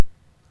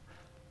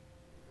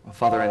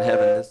Father in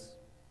heaven,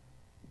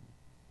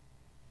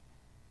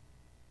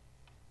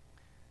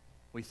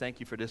 we thank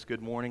you for this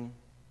good morning.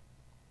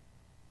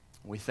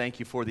 We thank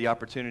you for the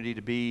opportunity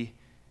to be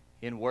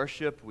in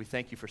worship. We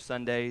thank you for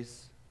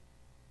Sundays.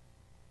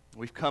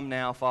 We've come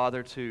now,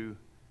 Father, to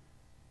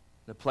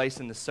the place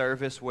in the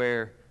service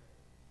where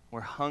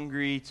we're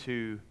hungry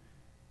to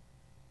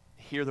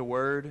hear the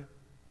word.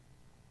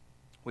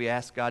 We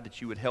ask, God,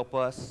 that you would help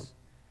us.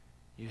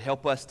 You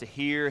help us to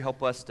hear,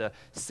 help us to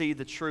see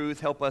the truth,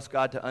 help us,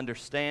 God, to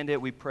understand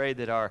it. We pray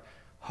that our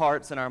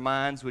hearts and our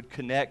minds would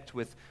connect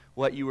with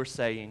what you were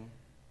saying.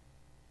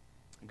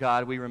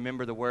 God, we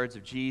remember the words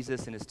of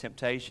Jesus and his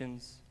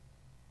temptations,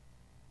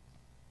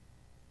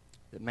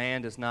 that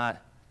man does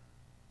not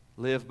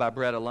live by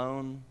bread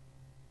alone,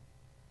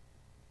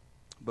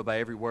 but by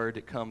every word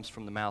that comes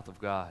from the mouth of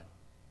God.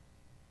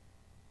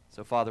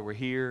 So, Father, we're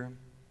here.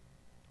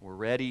 We're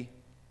ready.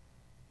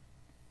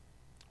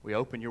 We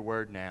open your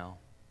word now.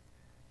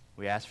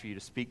 We ask for you to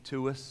speak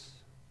to us.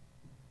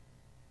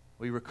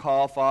 We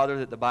recall, Father,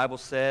 that the Bible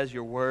says,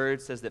 your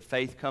word says that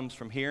faith comes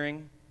from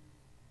hearing.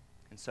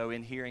 And so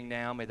in hearing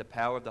now, may the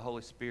power of the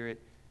Holy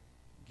Spirit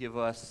give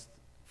us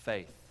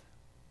faith.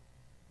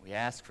 We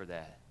ask for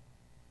that.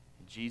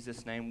 In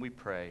Jesus' name we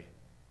pray.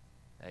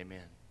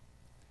 Amen.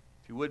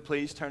 If you would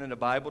please turn in the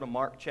Bible to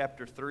Mark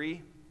chapter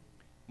 3.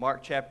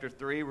 Mark chapter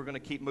 3, we're going to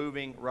keep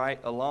moving right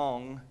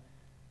along.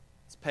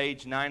 It's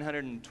page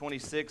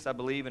 926, I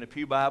believe, in a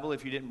Pew Bible.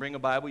 If you didn't bring a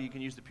Bible, you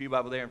can use the Pew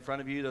Bible there in front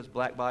of you, those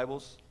black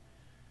Bibles.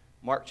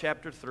 Mark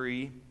chapter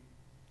 3,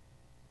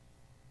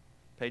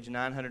 page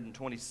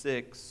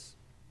 926.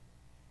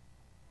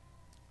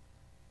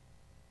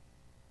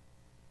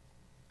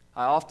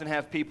 I often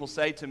have people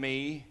say to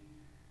me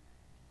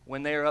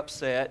when they're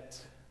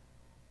upset,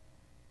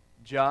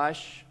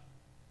 Josh,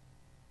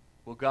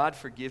 will God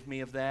forgive me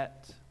of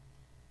that?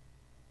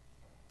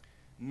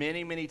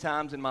 Many, many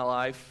times in my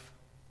life,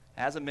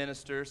 as a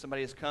minister,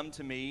 somebody has come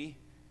to me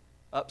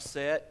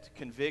upset,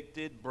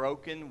 convicted,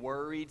 broken,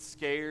 worried,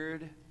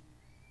 scared,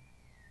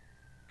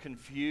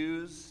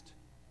 confused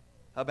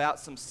about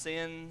some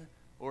sin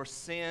or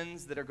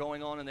sins that are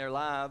going on in their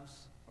lives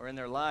or in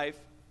their life,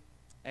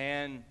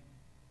 and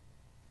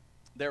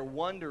they're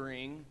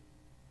wondering,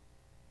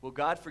 will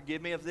God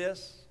forgive me of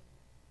this?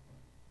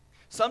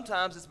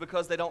 Sometimes it's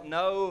because they don't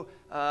know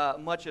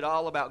much at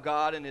all about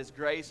God and his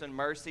grace and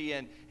mercy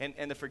and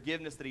the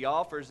forgiveness that he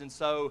offers. And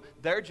so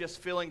they're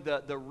just feeling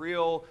the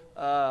real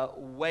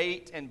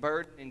weight and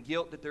burden and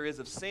guilt that there is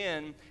of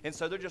sin. And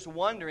so they're just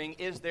wondering,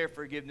 is there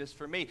forgiveness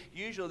for me?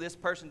 Usually this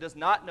person does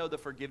not know the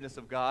forgiveness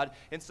of God.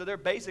 And so they're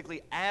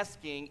basically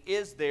asking,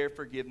 is there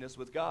forgiveness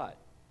with God?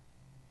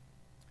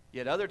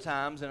 Yet other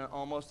times,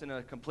 almost in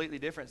a completely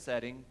different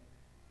setting,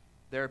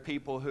 there are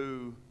people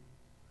who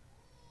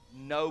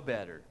know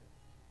better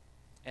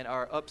and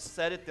are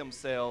upset at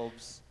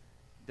themselves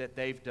that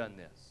they've done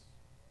this.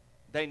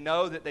 They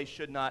know that they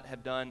should not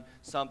have done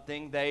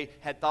something. They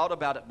had thought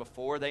about it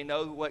before. They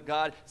know what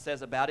God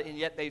says about it, and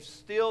yet they've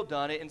still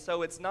done it. And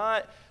so it's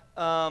not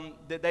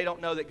that they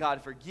don't know that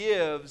God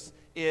forgives.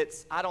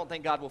 It's, I don't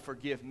think God will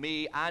forgive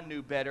me. I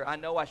knew better. I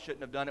know I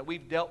shouldn't have done it.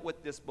 We've dealt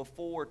with this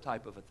before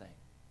type of a thing.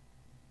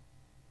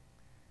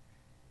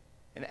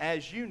 And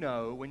as you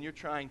know, when you're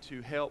trying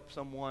to help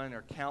someone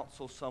or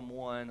counsel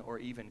someone or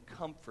even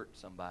comfort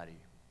somebody,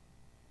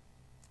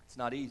 it's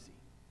not easy.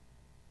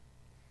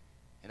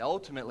 And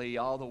ultimately,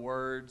 all the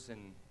words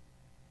and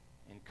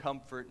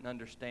comfort and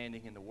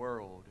understanding in the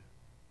world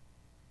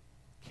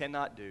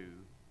cannot do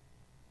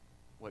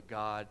what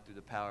God, through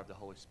the power of the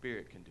Holy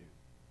Spirit, can do.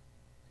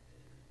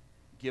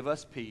 Give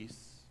us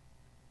peace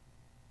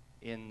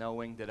in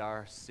knowing that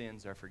our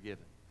sins are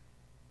forgiven.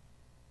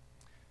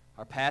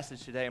 Our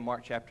passage today in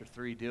Mark chapter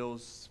 3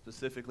 deals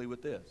specifically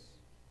with this.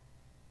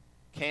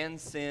 Can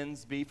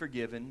sins be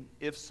forgiven?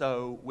 If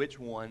so, which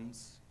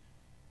ones?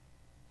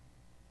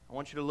 I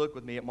want you to look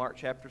with me at Mark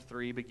chapter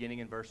 3, beginning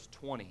in verse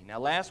 20. Now,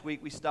 last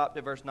week we stopped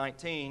at verse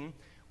 19,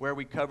 where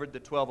we covered the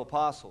 12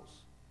 apostles.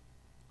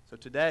 So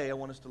today I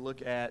want us to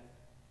look at,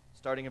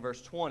 starting in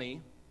verse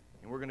 20,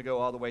 and we're going to go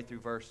all the way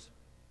through verse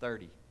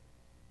 30.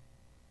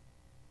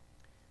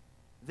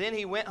 Then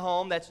he went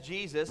home, that's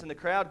Jesus, and the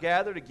crowd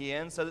gathered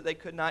again so that they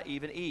could not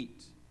even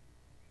eat.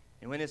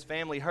 And when his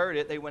family heard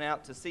it, they went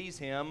out to seize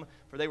him,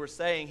 for they were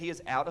saying, he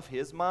is out of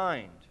his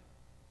mind.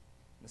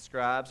 And the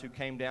scribes who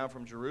came down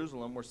from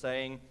Jerusalem were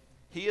saying,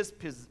 he is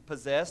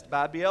possessed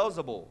by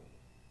Beelzebul,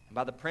 and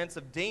by the prince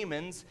of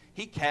demons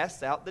he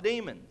casts out the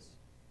demons.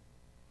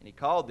 And he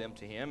called them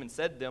to him and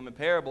said to them in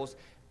parables,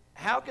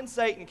 how can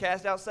Satan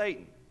cast out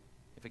Satan?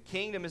 If a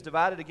kingdom is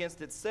divided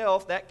against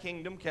itself, that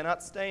kingdom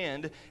cannot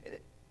stand.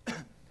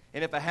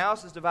 And if a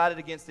house is divided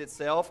against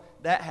itself,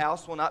 that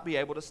house will not be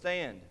able to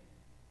stand.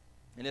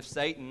 And if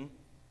Satan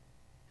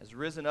has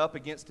risen up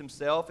against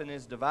himself and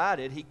is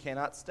divided, he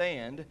cannot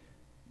stand,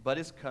 but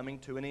is coming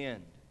to an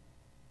end.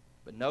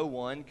 But no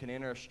one can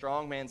enter a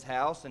strong man's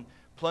house and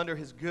plunder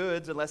his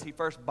goods unless he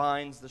first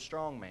binds the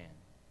strong man.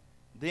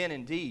 Then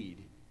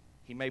indeed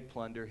he may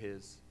plunder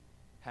his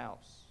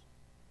house.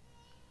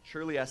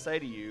 Truly I say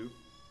to you,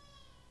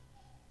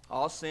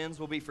 all sins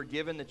will be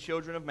forgiven the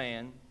children of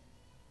man,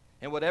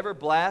 and whatever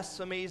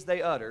blasphemies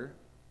they utter.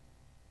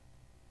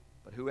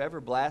 But whoever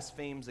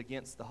blasphemes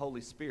against the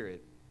Holy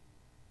Spirit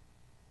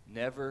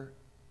never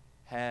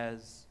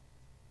has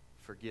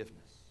forgiveness,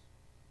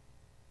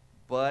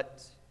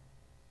 but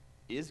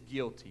is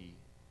guilty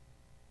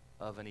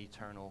of an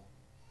eternal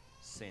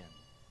sin.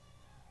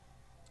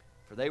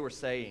 For they were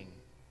saying,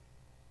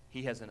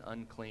 he has an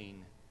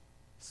unclean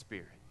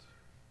spirit.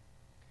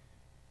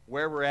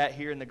 Where we're at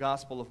here in the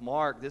Gospel of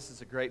Mark, this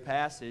is a great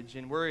passage,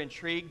 and we're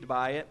intrigued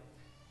by it.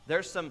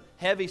 There's some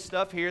heavy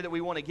stuff here that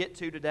we want to get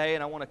to today,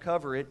 and I want to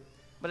cover it.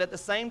 But at the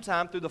same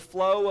time, through the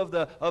flow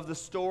of the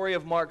story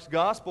of Mark's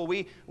Gospel,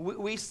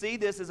 we see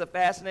this as a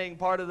fascinating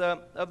part of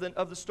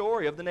the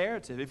story, of the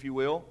narrative, if you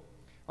will.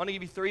 I want to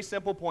give you 3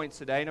 simple points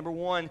today. Number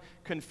 1,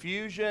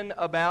 confusion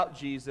about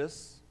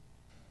Jesus.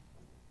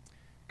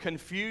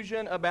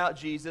 Confusion about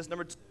Jesus.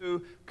 Number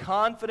 2,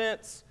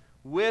 confidence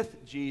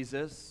with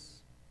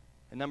Jesus.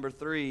 And number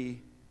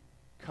 3,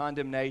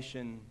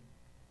 condemnation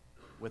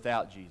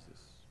without Jesus.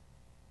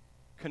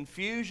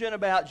 Confusion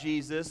about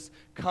Jesus,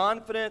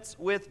 confidence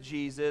with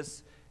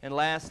Jesus, and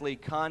lastly,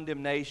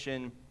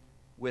 condemnation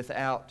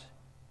without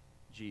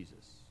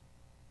Jesus.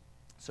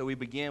 So we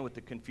begin with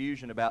the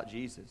confusion about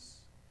Jesus.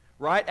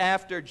 Right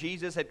after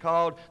Jesus had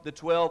called the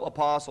 12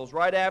 apostles,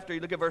 right after,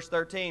 you look at verse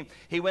 13,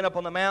 he went up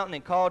on the mountain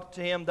and called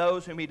to him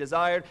those whom he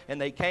desired,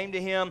 and they came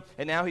to him,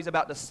 and now he's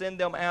about to send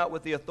them out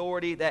with the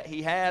authority that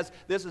he has.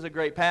 This is a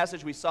great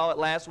passage. We saw it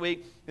last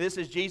week. This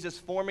is Jesus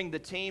forming the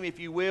team,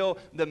 if you will,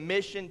 the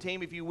mission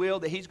team, if you will,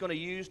 that he's going to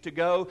use to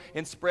go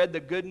and spread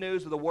the good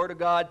news of the Word of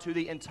God to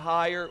the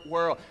entire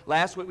world.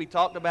 Last week we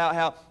talked about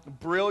how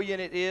brilliant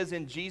it is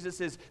in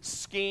Jesus'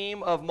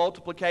 scheme of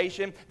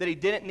multiplication, that he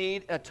didn't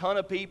need a ton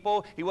of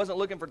people. He wasn't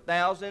looking for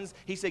thousands.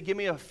 He said, give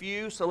me a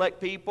few select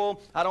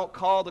people. I don't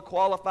call the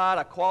qualified.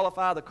 I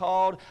qualify the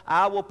called.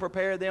 I will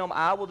prepare them.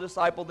 I will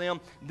disciple them.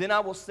 Then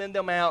I will send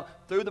them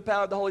out through the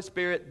power of the Holy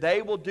Spirit.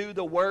 They will do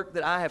the work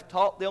that I have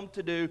taught them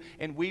to do,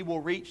 and we will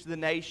reach the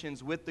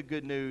nations with the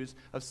good news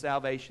of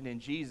salvation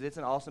in Jesus. It's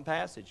an awesome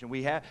passage, and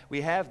we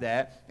have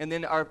that. And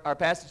then our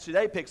passage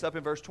today picks up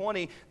in verse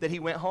 20 that he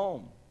went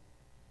home.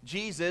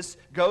 Jesus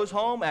goes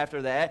home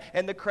after that,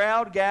 and the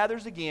crowd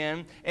gathers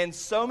again, and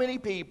so many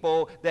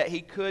people that he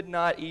could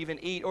not even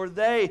eat, or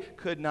they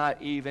could not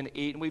even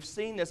eat. And we've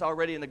seen this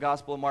already in the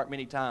Gospel of Mark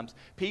many times.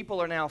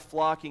 People are now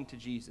flocking to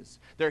Jesus.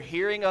 They're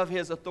hearing of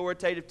his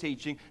authoritative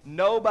teaching.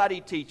 Nobody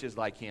teaches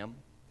like him.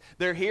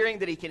 They're hearing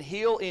that he can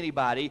heal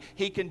anybody.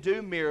 He can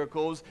do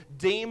miracles.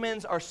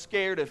 Demons are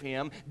scared of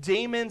him.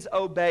 Demons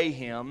obey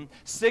him.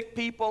 Sick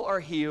people are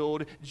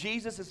healed.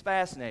 Jesus is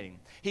fascinating.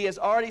 He has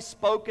already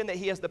spoken that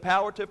he has the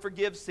power to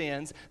forgive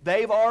sins.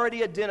 They've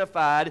already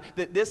identified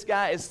that this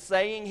guy is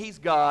saying he's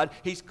God.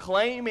 He's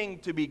claiming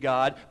to be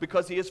God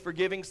because he is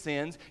forgiving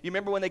sins. You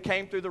remember when they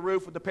came through the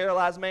roof with the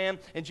paralyzed man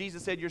and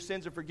Jesus said, your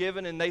sins are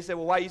forgiven? And they said,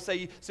 well, why do you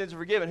say sins are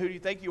forgiven? Who do you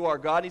think you are,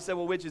 God? And he said,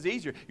 well, which is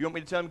easier? You want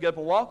me to tell him to get up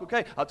and walk?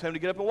 Okay, I'll tell him to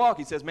get up and walk.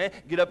 He says, man,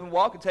 get up and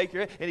walk and take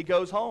your head. And he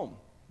goes home.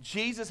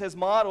 Jesus has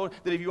modeled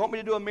that if you want me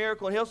to do a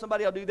miracle and heal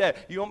somebody, I'll do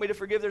that. You want me to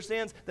forgive their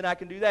sins, then I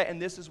can do that.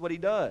 And this is what he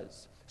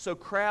does. So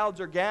crowds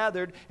are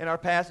gathered, and our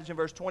passage in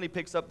verse 20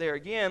 picks up there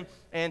again,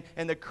 and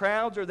the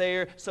crowds are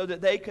there so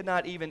that they could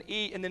not even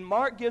eat. And then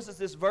Mark gives us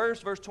this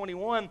verse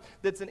 21,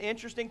 that's an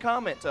interesting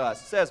comment to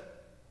us. It says,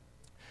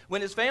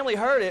 when his family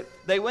heard it,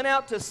 they went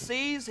out to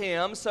seize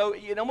him. So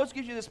it almost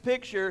gives you this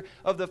picture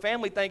of the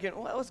family thinking,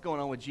 well, what's going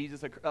on with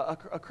Jesus? A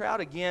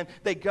crowd again.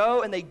 They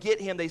go and they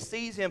get him, they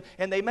seize him,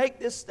 and they make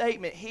this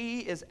statement, he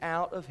is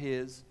out of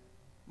his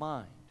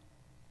mind.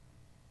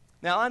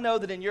 Now, I know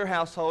that in your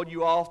household,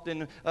 you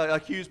often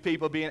accuse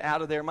people of being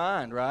out of their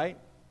mind, right?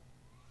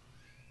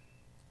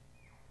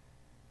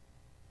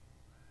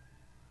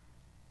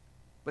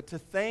 But to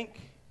think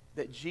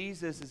that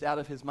Jesus is out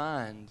of his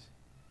mind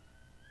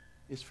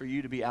is for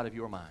you to be out of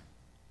your mind.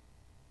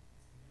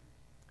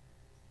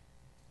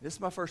 This is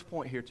my first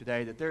point here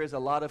today, that there is a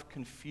lot of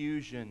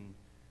confusion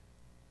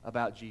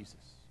about Jesus.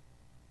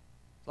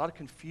 A lot of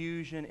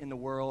confusion in the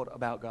world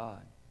about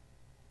God.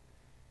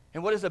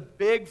 And what is a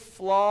big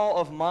flaw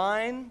of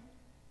mine,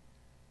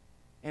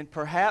 and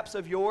perhaps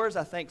of yours,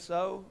 I think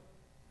so,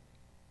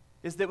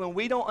 is that when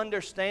we don't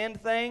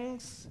understand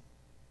things,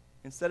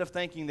 instead of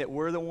thinking that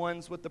we're the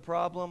ones with the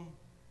problem,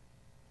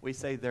 we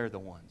say they're the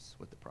ones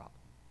with the problem.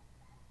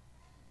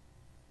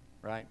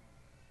 Right?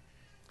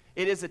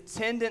 It is a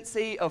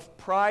tendency of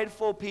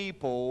prideful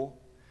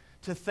people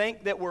to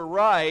think that we're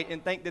right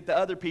and think that the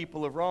other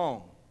people are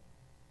wrong.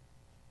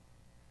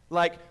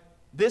 Like,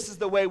 this is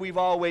the way we've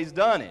always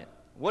done it.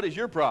 What is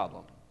your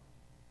problem?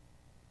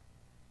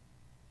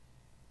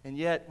 And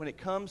yet, when it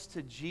comes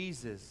to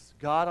Jesus,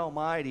 God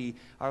Almighty,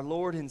 our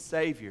Lord and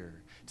Savior,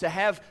 to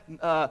have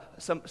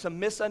some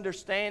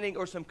misunderstanding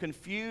or some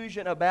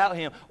confusion about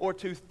him, or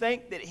to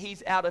think that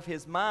he's out of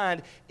his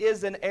mind,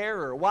 is an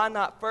error. Why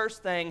not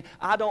first thing,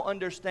 I don't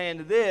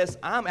understand this,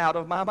 I'm out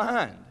of my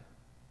mind.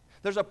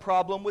 There's a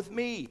problem with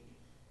me.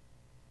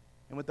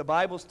 And what the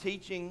Bible's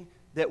teaching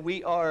that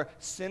we are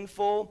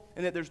sinful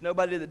and that there's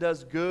nobody that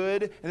does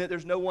good and that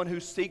there's no one who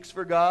seeks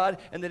for God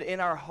and that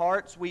in our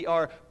hearts we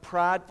are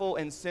prideful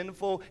and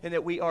sinful and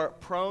that we are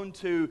prone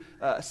to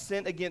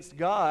sin against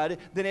God,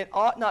 then it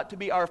ought not to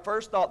be our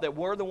first thought that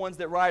we're the ones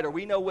that right or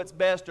we know what's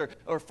best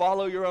or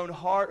follow your own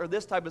heart or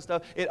this type of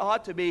stuff. It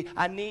ought to be,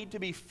 I need to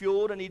be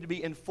fueled, I need to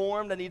be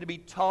informed, I need to be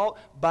taught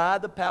by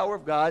the power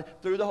of God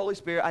through the Holy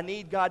Spirit. I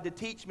need God to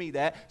teach me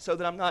that so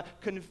that I'm not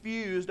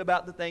confused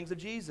about the things of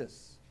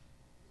Jesus.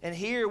 And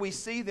here we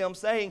see them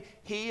saying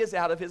he is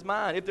out of his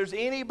mind. If there's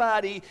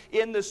anybody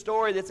in the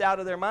story that's out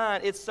of their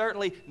mind, it's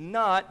certainly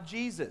not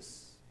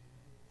Jesus.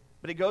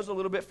 But it goes a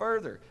little bit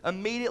further.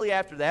 Immediately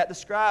after that, the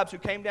scribes who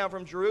came down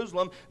from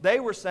Jerusalem, they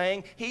were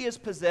saying he is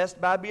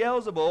possessed by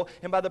Beelzebul,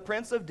 and by the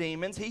prince of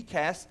demons he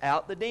casts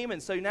out the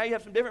demons. So now you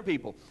have some different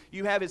people.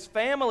 You have his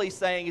family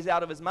saying he's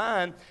out of his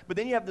mind, but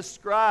then you have the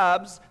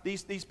scribes,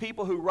 these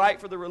people who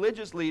write for the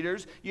religious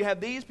leaders. You have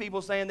these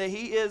people saying that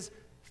he is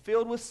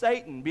filled with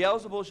Satan.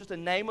 Beelzebul is just a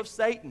name of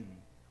Satan.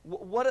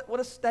 What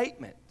a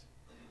statement.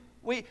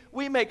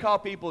 We may call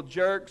people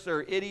jerks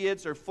or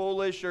idiots or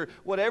foolish or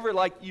whatever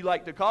like you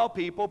like to call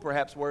people,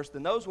 perhaps worse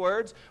than those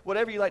words,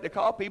 whatever you like to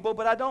call people,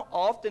 but I don't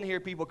often hear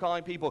people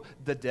calling people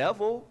the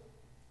devil.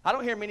 I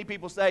don't hear many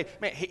people say,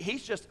 man,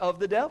 he's just of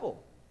the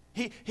devil.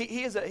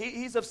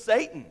 He's of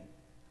Satan.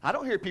 I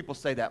don't hear people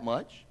say that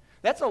much.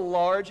 That's a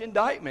large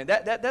indictment.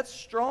 That's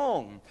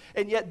strong.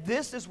 And yet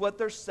this is what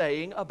they're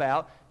saying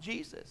about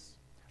Jesus.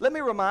 Let me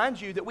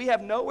remind you that we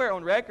have nowhere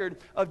on record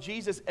of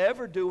Jesus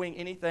ever doing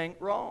anything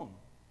wrong.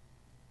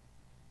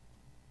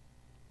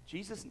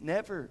 Jesus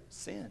never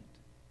sinned.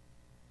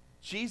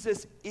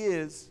 Jesus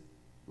is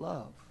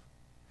love.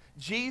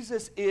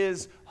 Jesus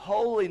is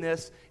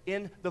holiness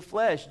in the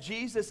flesh.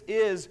 Jesus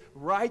is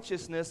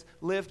righteousness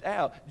lived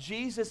out.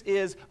 Jesus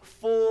is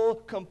full,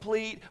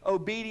 complete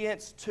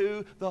obedience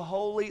to the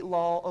holy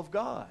law of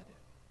God.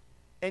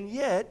 And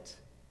yet,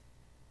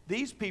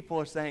 these people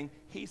are saying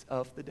he's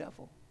of the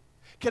devil.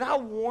 Can I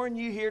warn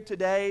you here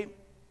today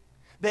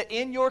that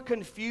in your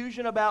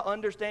confusion about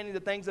understanding the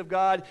things of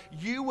God,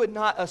 you would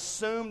not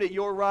assume that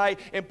you're right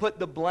and put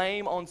the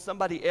blame on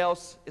somebody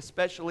else,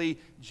 especially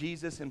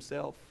Jesus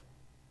himself?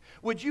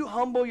 Would you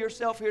humble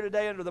yourself here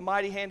today under the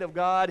mighty hand of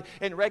God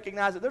and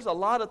recognize that there's a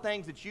lot of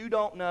things that you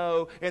don't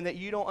know and that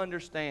you don't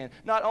understand,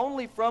 not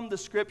only from the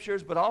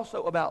Scriptures but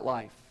also about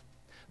life?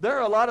 There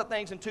are a lot of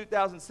things in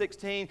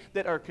 2016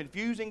 that are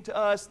confusing to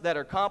us, that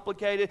are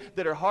complicated,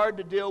 that are hard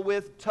to deal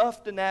with,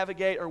 tough to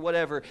navigate, or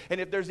whatever. And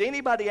if there's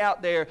anybody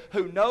out there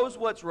who knows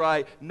what's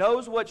right,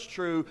 knows what's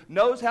true,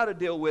 knows how to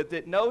deal with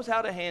it, knows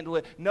how to handle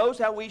it, knows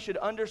how we should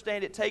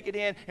understand it, take it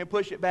in, and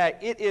push it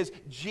back, it is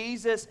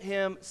Jesus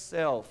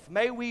himself.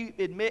 May we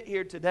admit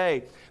here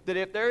today that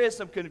if there is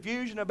some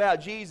confusion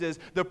about Jesus,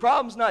 the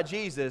problem's not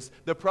Jesus,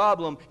 the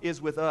problem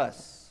is with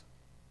us.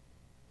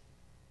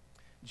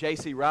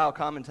 J.C. Ryle,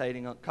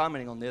 commenting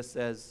on this,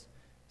 says,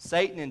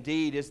 Satan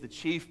indeed is the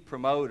chief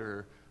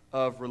promoter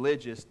of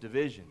religious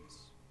divisions.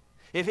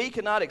 If he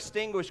cannot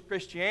extinguish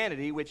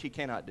Christianity, which he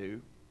cannot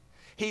do,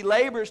 he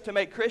labors to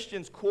make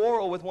Christians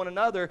quarrel with one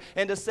another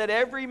and to set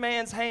every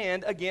man's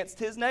hand against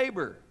his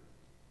neighbor.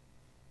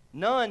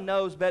 None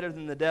knows better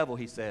than the devil,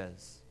 he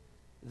says,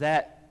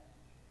 that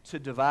to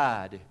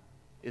divide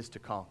is to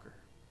conquer.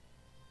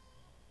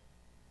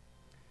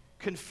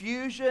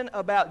 Confusion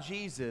about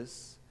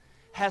Jesus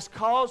has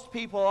caused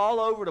people all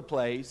over the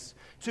place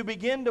to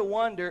begin to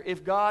wonder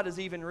if God is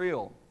even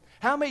real.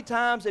 How many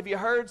times have you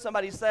heard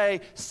somebody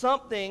say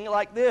something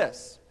like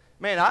this?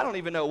 Man, I don't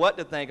even know what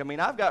to think. I mean,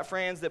 I've got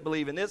friends that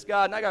believe in this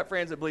God, and I got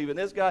friends that believe in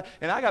this God,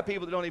 and I got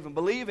people that don't even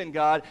believe in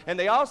God, and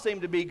they all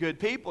seem to be good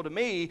people to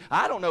me.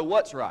 I don't know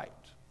what's right.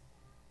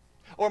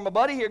 Or my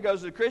buddy here goes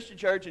to the Christian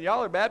church, and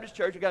y'all are Baptist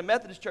church, we got a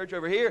Methodist church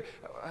over here.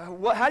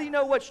 How do you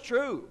know what's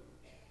true?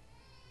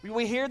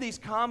 We hear these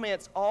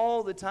comments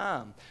all the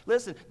time.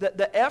 Listen,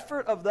 the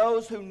effort of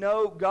those who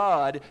know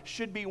God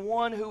should be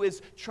one who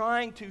is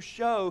trying to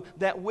show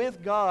that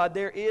with God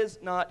there is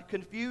not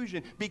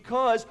confusion.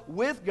 Because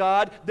with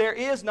God there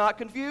is not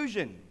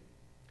confusion.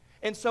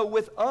 And so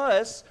with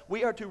us,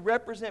 we are to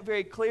represent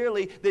very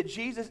clearly that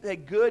Jesus is a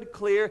good,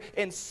 clear,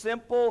 and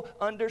simple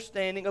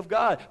understanding of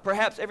God.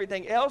 Perhaps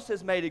everything else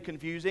has made it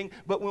confusing,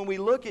 but when we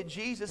look at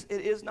Jesus, it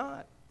is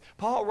not.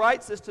 Paul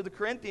writes this to the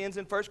Corinthians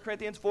in 1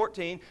 Corinthians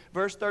 14,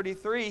 verse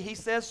 33. He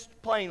says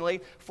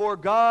plainly, "For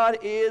God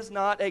is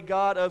not a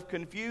God of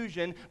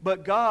confusion,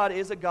 but God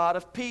is a God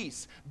of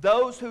peace.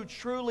 Those who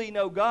truly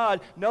know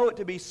God know it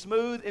to be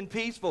smooth and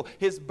peaceful,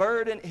 His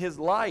burden, His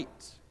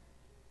light."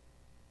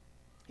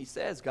 He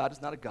says God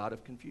is not a God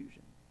of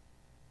confusion.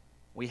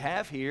 We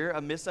have here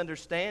a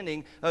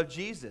misunderstanding of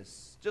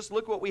Jesus. Just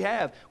look what we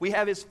have. We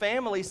have His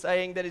family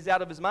saying that He's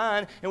out of His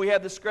mind, and we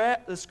have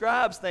the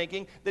scribes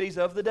thinking that He's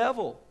of the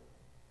devil.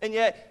 And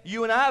yet,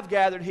 you and I have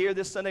gathered here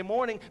this Sunday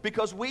morning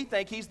because we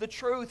think He's the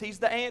truth, He's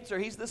the answer,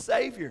 He's the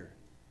Savior.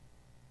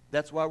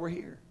 That's why we're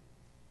here.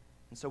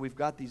 And so we've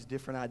got these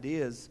different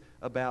ideas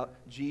about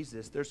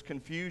Jesus. There's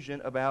confusion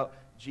about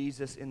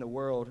Jesus in the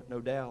world,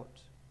 no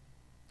doubt.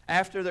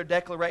 after their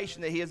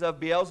declaration that he is of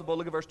Beelzebul,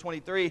 look at verse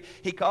 23,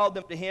 he called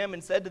them to him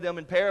and said to them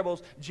in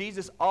parables.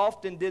 Jesus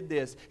often did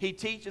this. He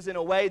teaches in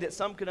a way that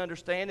some can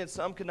understand and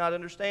some cannot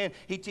understand.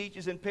 He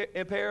teaches in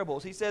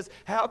parables. He says,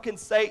 how can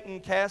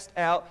Satan cast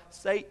out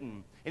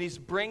Satan? And he's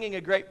bringing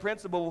a great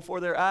principle before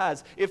their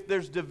eyes. If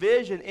there's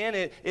division in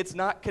it, it's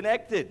not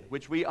connected,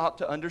 which we ought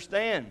to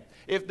understand.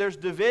 If there's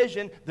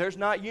division, there's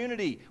not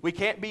unity. We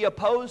can't be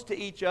opposed to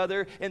each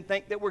other and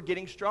think that we're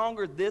getting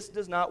stronger. This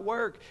does not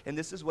work. And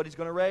this is what he's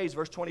going to raise.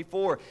 Verse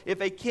 24, if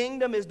a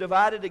kingdom is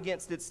divided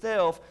against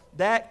itself,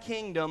 that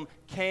kingdom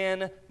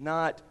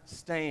cannot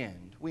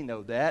stand. We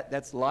know that.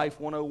 That's Life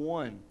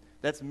 101.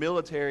 That's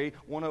Military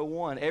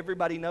 101.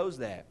 Everybody knows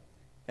that.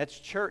 That's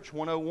Church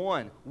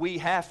 101. We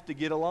have to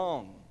get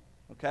along,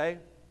 okay?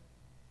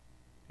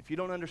 If you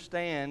don't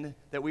understand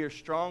that we are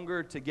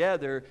stronger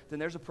together, then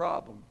there's a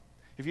problem.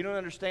 If you don't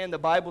understand the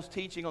Bible's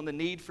teaching on the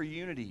need for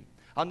unity,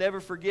 I'll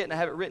never forget, and I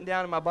have it written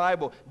down in my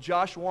Bible,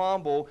 Josh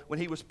Womble, when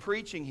he was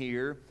preaching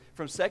here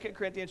from 2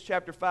 Corinthians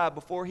chapter 5,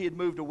 before he had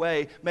moved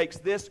away, makes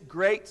this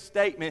great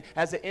statement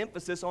as an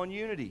emphasis on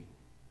unity.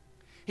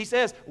 He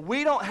says,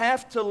 we don't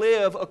have to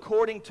live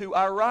according to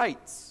our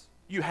rights.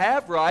 You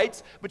have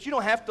rights, but you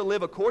don't have to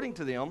live according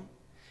to them.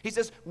 He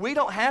says, we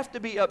don't have to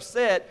be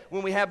upset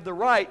when we have the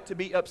right to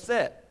be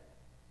upset.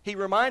 He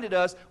reminded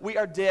us we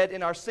are dead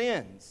in our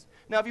sins.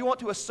 Now, if you want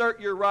to assert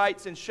your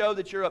rights and show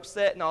that you're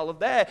upset and all of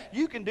that,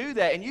 you can do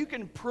that, and you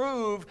can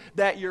prove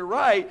that you're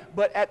right,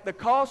 but at the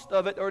cost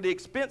of it or the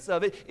expense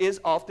of it is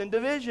often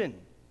division.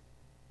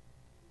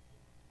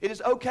 It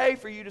is okay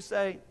for you to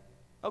say,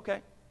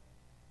 okay,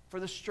 for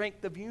the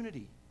strength of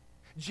unity.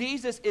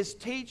 Jesus is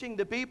teaching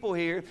the people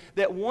here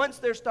that once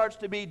there starts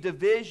to be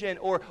division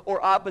or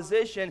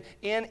opposition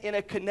in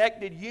a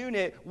connected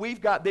unit,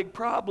 we've got big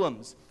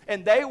problems.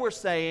 And they were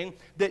saying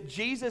that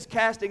Jesus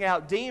casting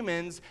out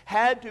demons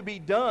had to be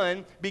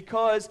done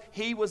because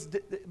he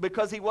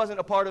wasn't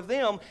a part of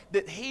them,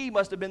 that he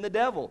must have been the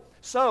devil.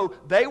 So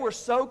they were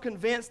so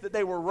convinced that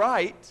they were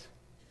right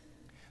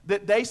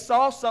that they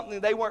saw something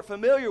they weren't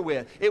familiar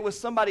with. It was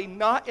somebody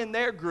not in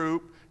their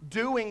group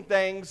doing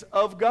things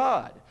of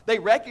God. They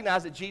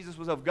recognized that Jesus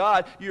was of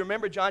God. You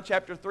remember John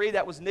chapter 3,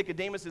 that was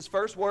Nicodemus'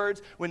 first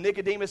words. When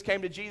Nicodemus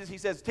came to Jesus, he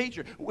says,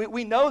 teacher,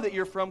 we know that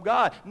you're from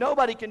God.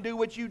 Nobody can do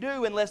what you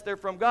do unless they're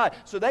from God.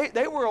 So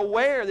they were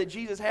aware that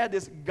Jesus had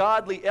this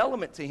godly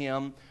element to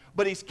him,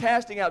 but he's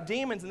casting out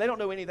demons, and they don't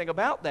know anything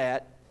about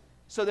that.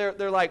 So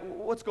they're like,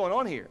 what's going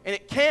on here? And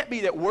it can't be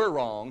that we're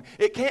wrong.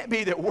 It can't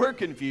be that we're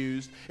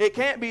confused. It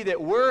can't be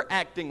that we're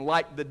acting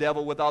like the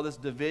devil with all this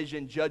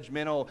division,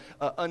 judgmental,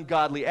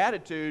 ungodly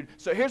attitude.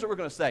 So here's what we're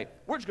going to say.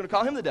 We're just going to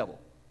call him the devil.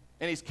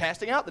 And he's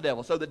casting out the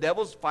devil. So the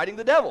devil's fighting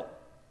the devil.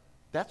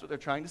 That's what they're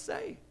trying to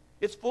say.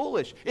 It's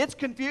foolish. It's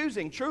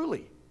confusing,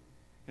 truly.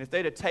 And if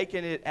they'd have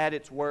taken it at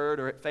its word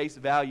or at face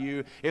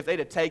value, if they'd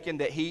have taken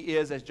that he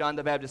is, as John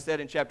the Baptist said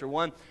in chapter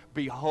 1,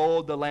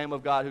 behold the Lamb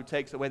of God who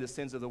takes away the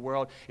sins of the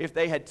world. If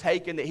they had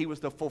taken that he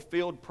was the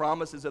fulfilled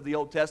promises of the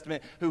Old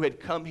Testament who had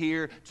come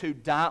here to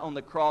die on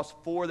the cross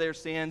for their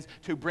sins,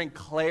 to bring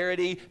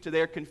clarity to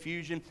their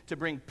confusion, to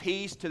bring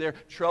peace to their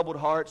troubled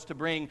hearts, to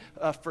bring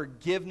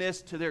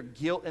forgiveness to their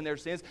guilt and their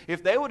sins,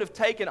 if they would have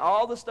taken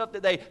all the stuff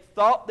that they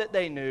thought that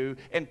they knew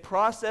and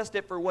processed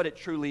it for what it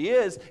truly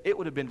is, it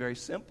would have been very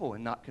simple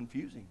and not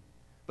confusing.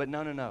 But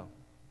no.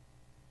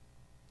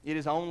 It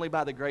is only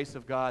by the grace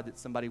of God that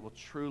somebody will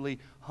truly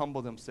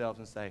humble themselves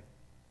and say,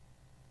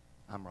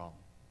 I'm wrong.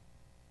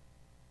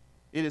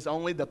 It is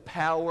only the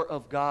power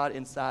of God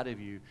inside of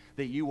you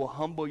that you will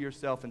humble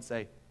yourself and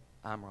say,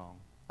 I'm wrong.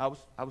 I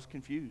was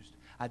confused.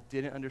 I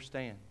didn't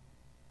understand.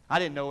 I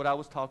didn't know what I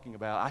was talking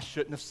about. I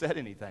shouldn't have said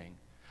anything.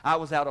 I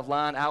was out of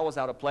line. I was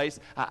out of place.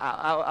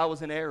 I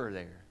was in error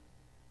there.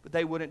 But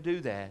they wouldn't do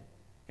that.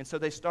 And so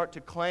they start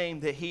to claim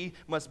that he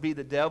must be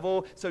the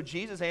devil. So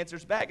Jesus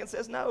answers back and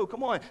says, no,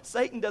 come on.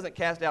 Satan doesn't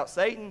cast out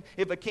Satan.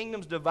 If a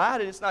kingdom's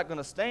divided, it's not going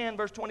to stand.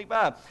 Verse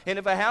 25. And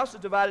if a house is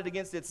divided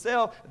against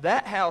itself,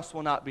 that house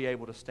will not be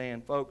able to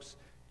stand. Folks,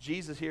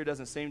 Jesus here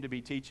doesn't seem to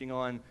be teaching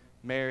on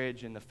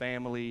marriage and the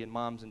family and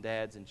moms and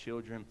dads and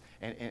children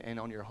and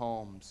on your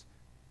homes.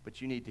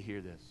 But you need to hear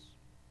this.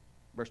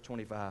 Verse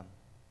 25.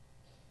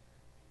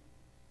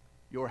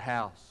 Your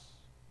house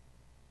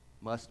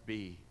must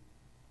be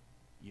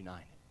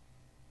united.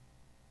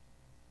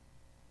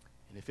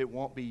 And if it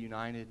won't be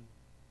united,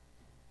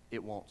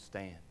 it won't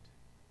stand.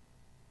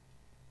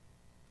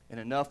 And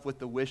enough with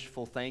the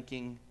wishful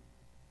thinking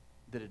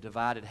that a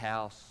divided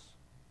house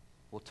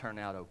will turn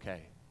out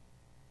okay.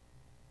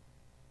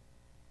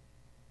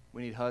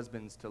 We need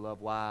husbands to love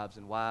wives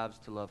and wives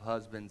to love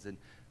husbands and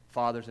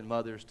fathers and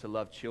mothers to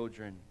love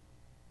children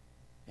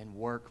and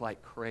work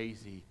like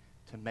crazy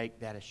to make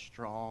that a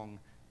strong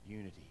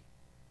unity.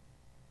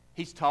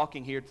 He's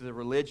talking here to the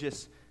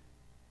religious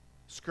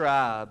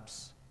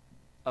scribes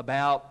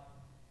about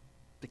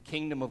the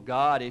kingdom of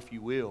God, if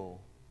you will.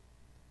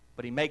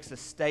 But he makes a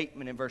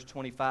statement in verse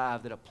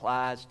 25 that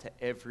applies to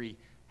every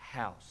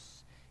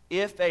house.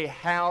 If a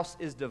house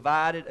is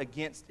divided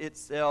against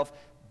itself,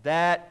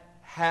 that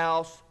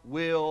house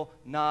will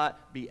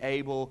not be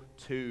able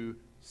to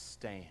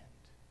stand.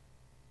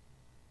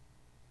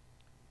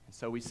 And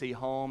so we see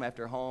home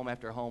after home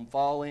after home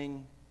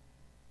falling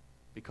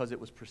because it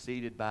was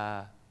preceded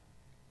by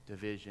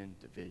division,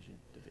 division,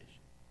 division.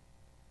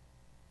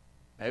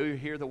 Maybe we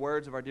hear the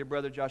words of our dear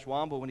brother Josh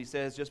Womble when he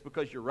says, just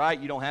because you're right,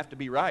 you don't have to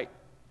be right.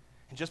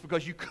 And just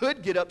because you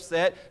could get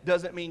upset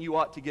doesn't mean you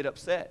ought to get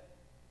upset.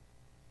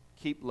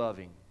 Keep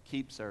loving,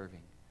 keep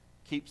serving,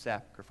 keep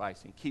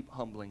sacrificing, keep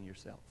humbling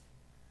yourself,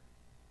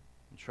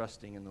 and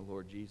trusting in the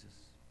Lord Jesus.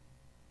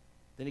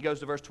 Then he goes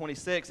to verse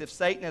 26. If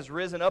Satan has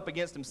risen up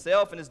against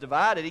himself and is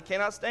divided, he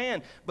cannot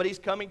stand, but he's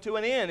coming to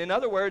an end. In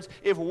other words,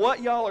 if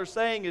what y'all are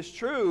saying is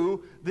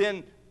true,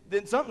 then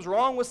something's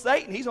wrong with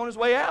Satan. He's on his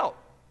way out.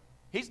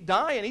 He's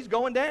dying. He's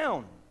going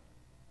down.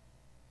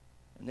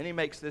 And then he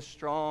makes this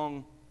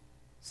strong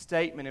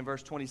statement in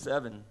verse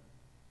 27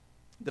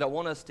 that I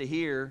want us to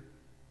hear,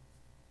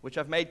 which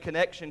I've made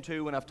connection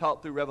to when I've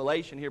taught through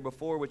Revelation here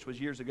before, which was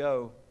years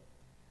ago.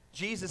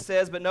 Jesus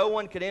says, but no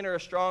one could enter a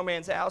strong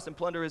man's house and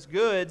plunder his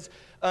goods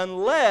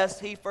unless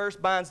he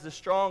first binds the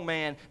strong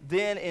man.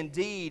 Then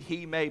indeed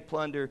he may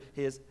plunder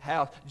his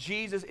house.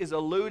 Jesus is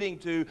alluding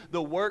to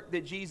the work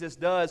that Jesus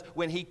does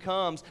when he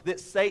comes, that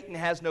Satan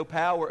has no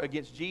power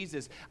against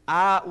Jesus.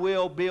 I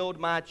will build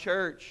my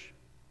church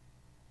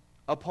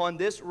upon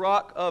this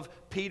rock of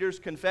Peter's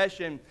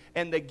confession,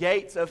 and the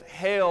gates of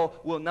hell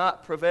will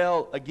not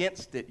prevail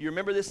against it. You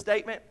remember this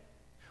statement?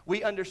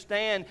 We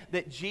understand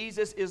that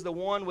Jesus is the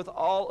one with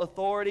all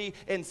authority,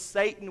 and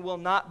Satan will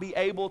not be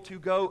able to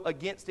go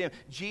against him.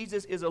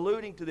 Jesus is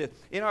alluding to this.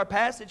 In our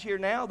passage here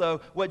now, though,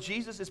 what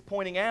Jesus is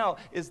pointing out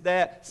is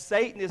that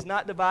Satan is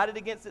not divided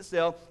against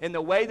itself, and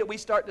the way that we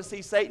start to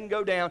see Satan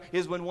go down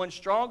is when one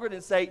stronger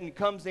than Satan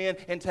comes in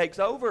and takes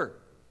over.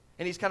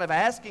 And he's kind of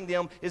asking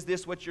them, is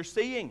this what you're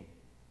seeing?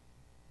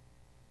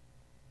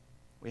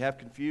 We have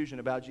confusion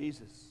about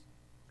Jesus.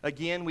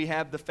 Again, we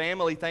have the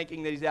family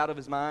thinking that he's out of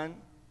his mind.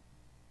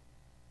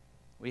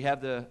 We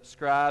have the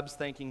scribes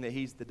thinking that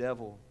he's the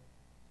devil.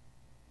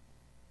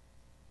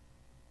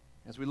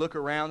 As we look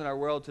around in our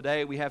world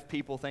today, we have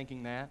people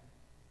thinking that.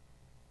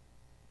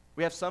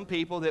 We have some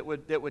people that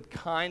would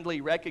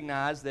kindly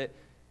recognize that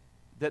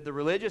the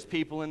religious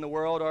people in the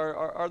world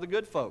are the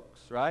good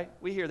folks, right?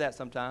 We hear that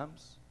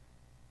sometimes.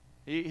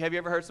 Have you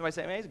ever heard somebody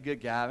say, man, he's a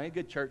good guy, man, he's a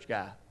good church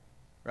guy,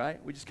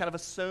 right? We just kind of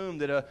assume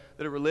that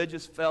a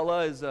religious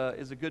fella is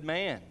a good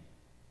man.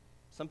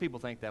 Some people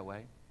think that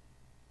way.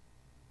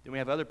 Then we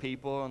have other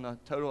people on the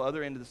total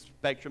other end of the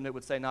spectrum that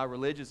would say, no,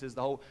 religion's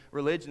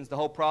the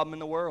whole problem in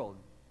the world.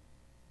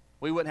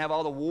 We wouldn't have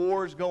all the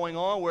wars going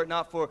on were it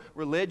not for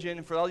religion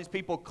and for all these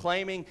people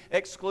claiming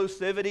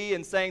exclusivity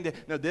and saying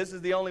that, no, this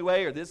is the only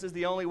way, or this is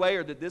the only way,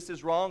 or that this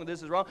is wrong, or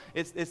this is wrong.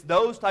 It's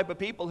those type of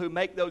people who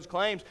make those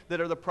claims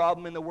that are the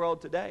problem in the world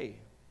today.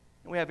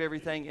 And we have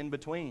everything in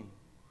between.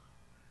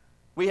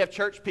 We have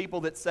church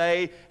people that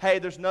say, hey,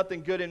 there's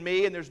nothing good in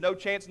me, and there's no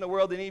chance in the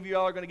world that any of you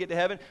all are going to get to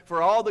heaven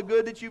for all the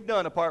good that you've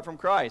done apart from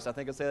Christ. I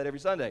think I say that every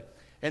Sunday.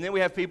 And then we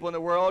have people in the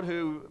world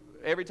who,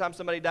 every time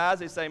somebody dies,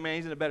 they say, man,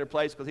 he's in a better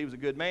place because he was a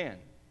good man.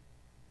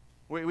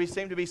 We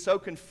seem to be so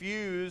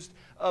confused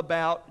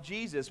about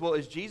Jesus. Well,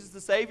 is Jesus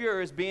the Savior,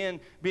 or is being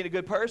a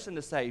good person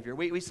the Savior?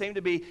 We seem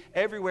to be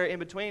everywhere in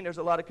between. There's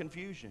a lot of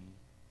confusion.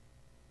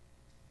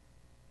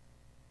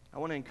 I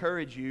want to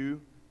encourage you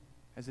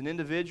as an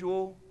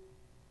individual.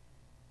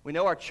 We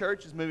know our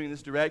church is moving in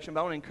this direction, but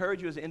I want to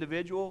encourage you as an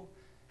individual,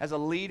 as a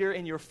leader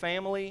in your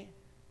family,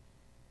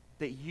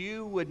 that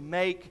you would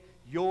make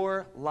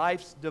your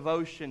life's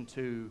devotion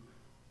to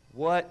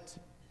what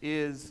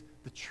is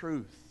the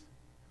truth.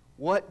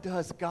 What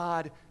does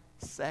God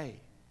say?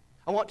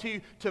 I want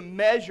you to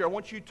measure, I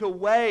want you to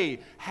weigh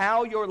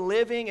how you're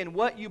living and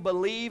what you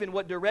believe and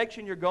what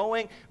direction you're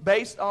going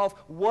based off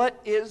what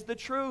is the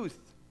truth.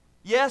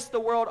 Yes, the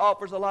world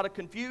offers a lot of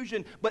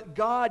confusion, but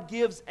God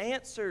gives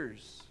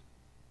answers.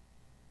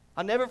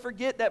 I'll never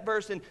forget that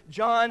verse in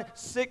John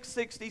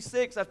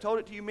 6:66. I've told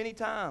it to you many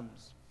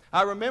times.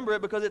 I remember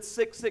it because it's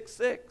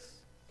 666.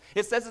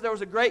 It says that there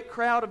was a great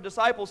crowd of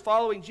disciples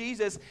following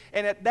Jesus,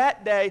 and at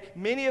that day,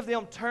 many of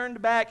them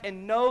turned back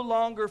and no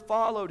longer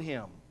followed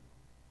him.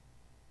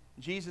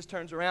 Jesus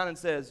turns around and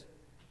says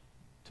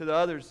to the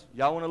others,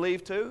 y'all want to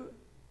leave too?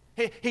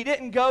 He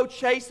didn't go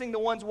chasing the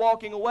ones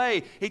walking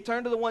away. He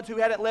turned to the ones who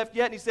hadn't left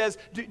yet, and he says,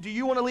 do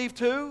you want to leave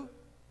too?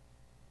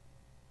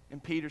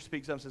 And Peter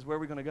speaks up and says, where are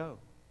we going to go?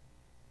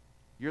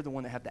 You're the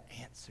one that have the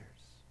answers.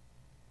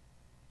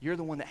 You're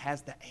the one that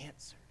has the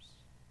answers.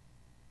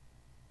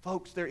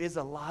 Folks, there is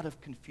a lot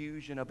of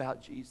confusion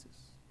about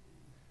Jesus.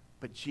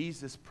 But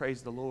Jesus,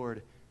 praise the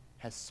Lord,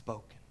 has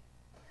spoken.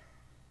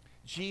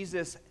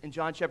 Jesus, in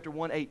John chapter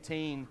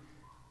 1:18,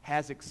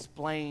 has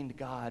explained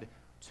God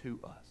to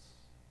us.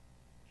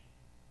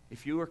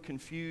 If you are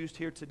confused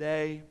here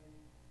today,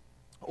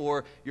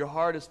 or your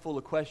heart is full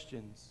of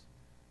questions,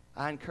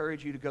 I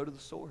encourage you to go to the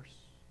source.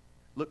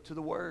 Look to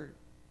the Word.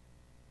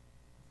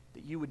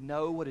 That you would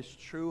know what is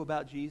true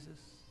about Jesus.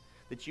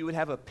 That you would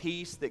have a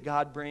peace that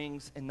God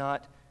brings and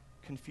not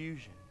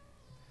confusion.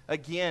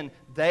 Again,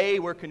 they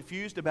were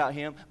confused about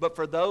him, but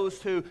for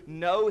those who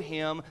know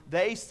him,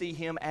 they see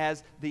him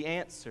as the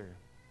answer.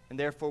 And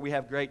therefore, we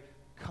have great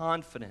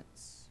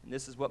confidence. And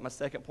this is what my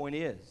second point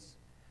is.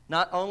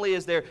 Not only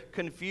is there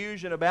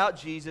confusion about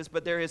Jesus,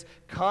 but there is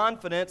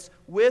confidence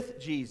with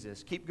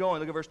Jesus. Keep going.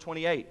 Look at verse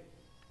 28.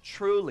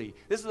 Truly.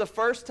 This is the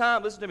first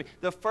time, listen to me,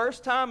 the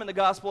first time in the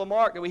Gospel of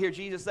Mark that we hear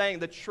Jesus saying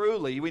the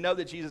truly. We know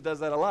that Jesus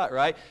does that a lot,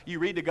 right? You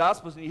read the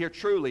Gospels and you hear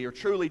truly or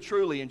truly,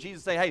 truly. And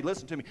Jesus saying, hey,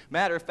 listen to me.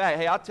 Matter of fact,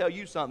 hey, I'll tell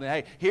you something.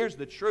 Hey, here's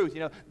the truth. You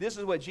know, this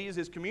is what Jesus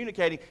is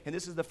communicating. And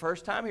this is the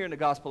first time here in the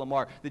Gospel of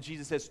Mark that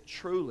Jesus says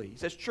truly. He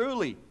says,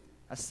 truly,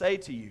 I say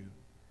to you,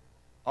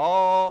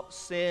 all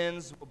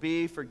sins will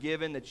be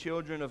forgiven the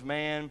children of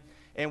man,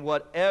 and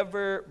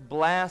whatever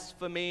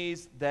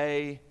blasphemies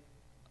they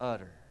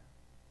utter.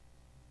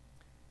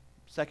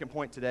 Second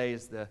point today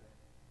is the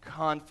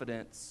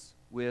confidence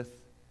with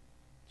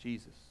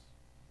Jesus.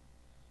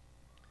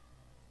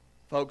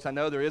 Folks, I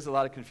know there is a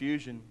lot of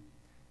confusion,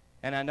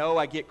 and I know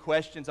I get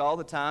questions all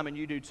the time, and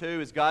you do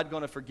too. Is God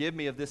going to forgive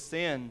me of this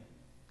sin?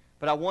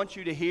 But I want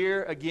you to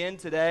hear again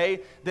today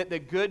that the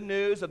good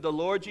news of the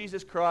Lord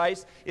Jesus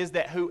Christ is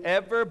that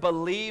whoever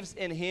believes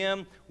in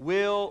him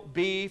will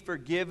be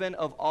forgiven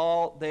of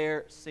all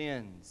their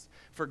sins.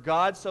 For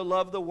God so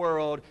loved the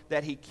world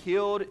that he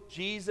killed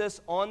Jesus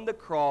on the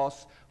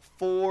cross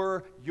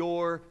for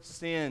your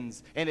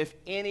sins. And if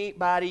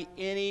anybody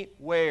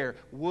anywhere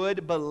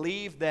would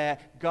believe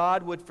that,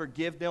 God would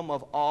forgive them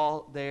of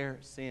all their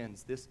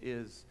sins. This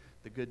is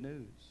the good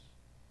news.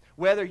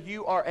 Whether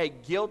you are a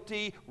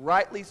guilty,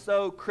 rightly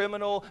so,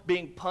 criminal,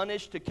 being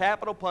punished to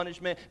capital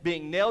punishment,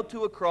 being nailed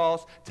to a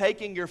cross,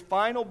 taking your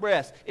final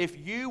breath,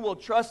 if you will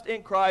trust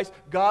in Christ,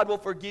 God will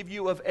forgive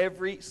you of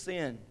every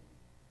sin,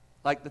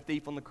 like the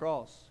thief on the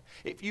cross.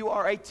 If you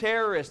are a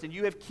terrorist and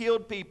you have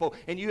killed people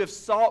and you have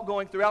sought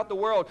going throughout the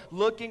world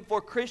looking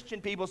for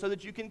Christian people so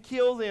that you can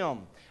kill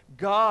them,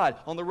 God,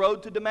 on the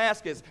road to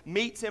Damascus,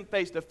 meets him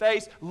face to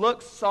face,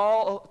 looks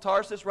Saul of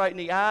Tarsus right in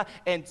the eye,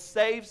 and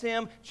saves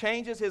him,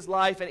 changes his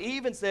life, and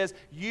even says,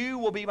 you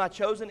will be my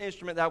chosen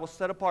instrument that I will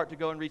set apart to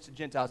go and reach the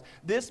Gentiles.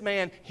 This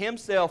man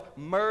himself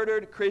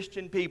murdered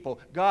Christian people.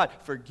 God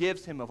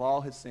forgives him of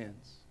all his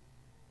sins.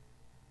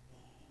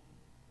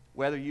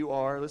 Whether you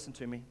are, listen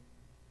to me,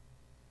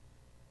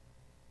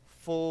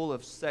 full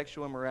of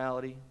sexual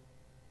immorality,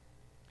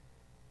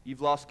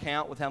 you've lost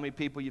count with how many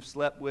people you've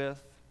slept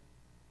with,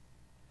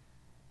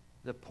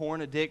 the porn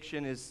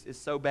addiction is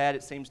so bad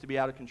it seems to be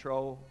out of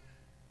control,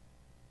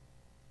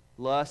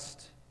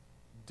 lust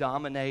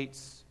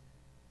dominates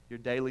your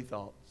daily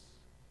thoughts.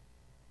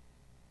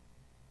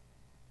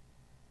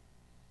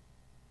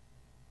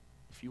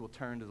 If you will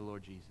turn to the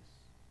Lord Jesus,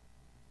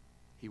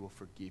 he will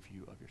forgive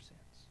you of your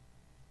sins.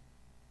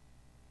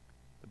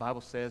 The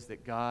Bible says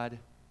that God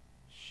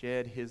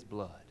shed his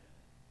blood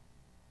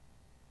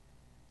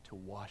to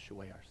wash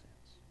away our sins.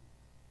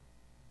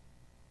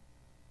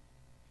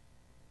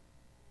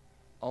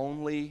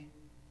 Only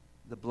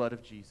the blood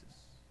of Jesus,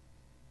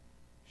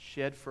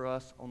 shed for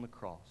us on the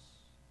cross,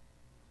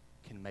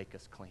 can make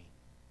us clean.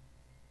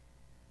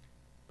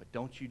 But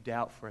don't you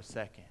doubt for a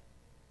second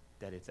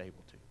that it's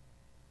able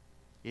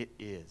to. It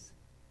is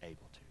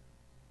able to.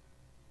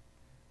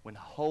 When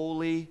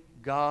holy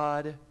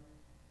God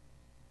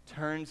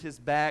turns his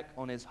back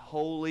on his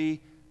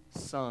holy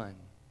Son,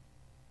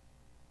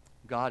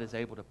 God is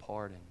able to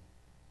pardon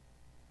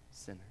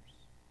sinners.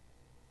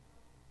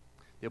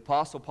 The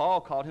Apostle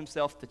Paul called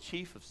himself the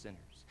chief of sinners.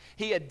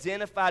 He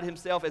identified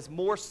himself as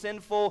more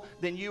sinful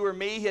than you or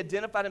me. He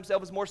identified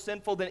himself as more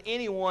sinful than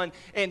anyone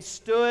and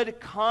stood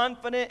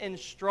confident and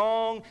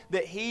strong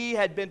that he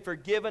had been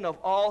forgiven of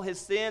all his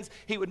sins.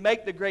 He would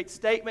make the great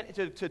statement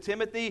to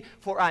Timothy,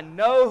 for I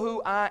know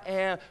who I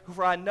am,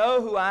 for I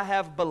know who I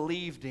have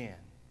believed in.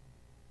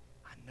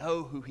 I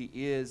know who he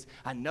is.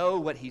 I know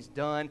what he's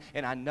done,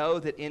 and I know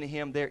that in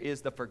him there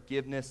is the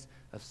forgiveness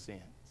of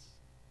sins.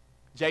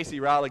 J.C.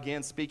 Ryle,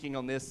 again speaking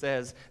on this,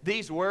 says,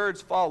 these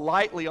words fall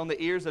lightly on the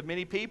ears of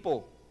many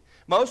people.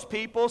 Most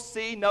people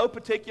see no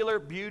particular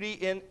beauty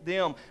in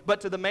them, but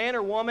to the man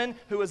or woman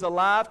who is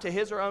alive to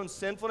his or own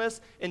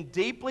sinfulness and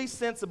deeply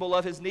sensible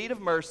of his need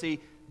of mercy,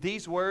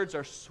 these words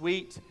are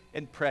sweet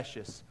and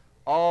precious.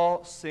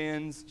 All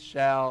sins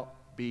shall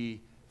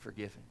be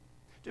forgiven.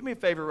 Do me a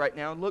favor right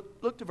now.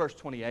 Look to verse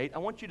 28. I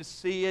want you to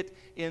see it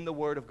in the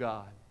Word of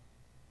God.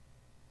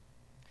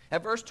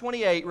 At verse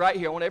 28, right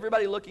here, I want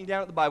everybody looking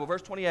down at the Bible.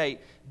 Verse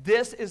 28,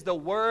 this is the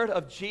word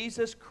of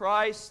Jesus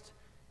Christ.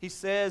 He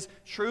says,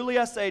 truly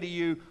I say to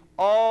you,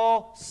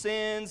 all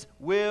sins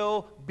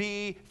will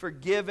be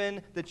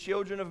forgiven the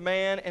children of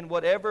man, and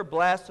whatever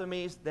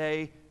blasphemies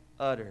they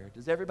utter.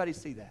 Does everybody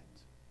see that?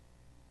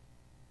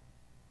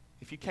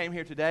 If you came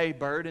here today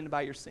burdened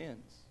by your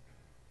sins,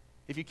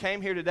 if you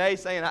came here today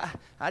saying,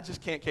 I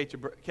just can't catch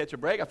a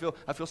break, I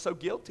feel so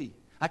guilty,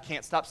 I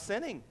can't stop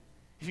sinning.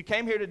 If you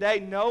came here today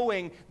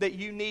knowing that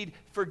you need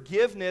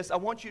forgiveness, I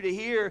want you to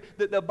hear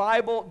that the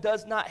Bible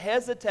does not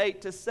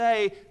hesitate to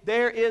say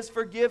there is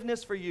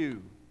forgiveness for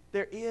you.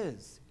 There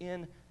is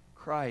in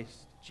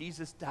Christ.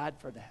 Jesus died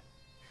for that.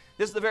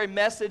 This is the very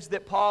message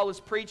that Paul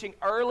is preaching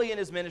early in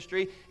his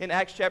ministry in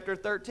Acts chapter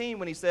 13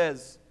 when he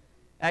says,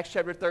 Acts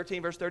chapter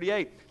 13, verse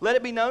 38, "Let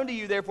it be known to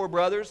you, therefore,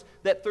 brothers,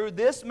 that through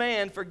this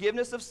man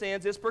forgiveness of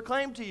sins is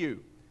proclaimed to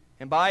you.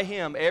 And by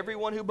him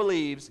everyone who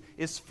believes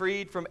is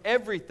freed from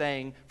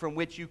everything from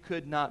which you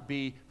could not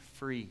be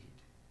freed."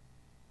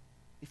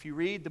 If you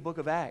read the book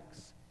of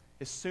Acts,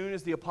 as soon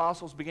as the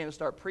apostles began to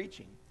start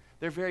preaching,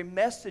 their very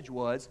message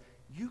was,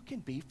 you can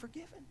be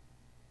forgiven.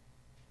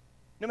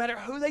 No matter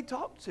who they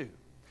talked to.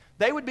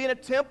 They would be in a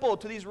temple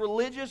to these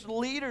religious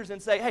leaders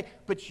and say, hey,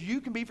 but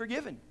you can be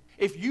forgiven.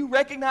 If you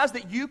recognize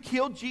that you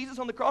killed Jesus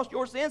on the cross,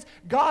 your sins,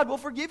 God will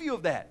forgive you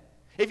of that.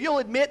 If you'll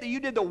admit that you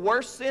did the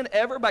worst sin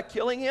ever by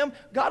killing him,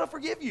 God will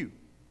forgive you.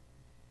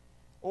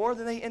 Or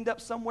then they end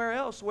up somewhere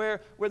else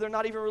where they're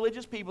not even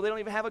religious people. They don't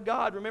even have a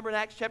God. Remember in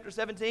Acts chapter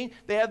 17,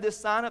 they have this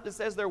sign up that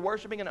says they're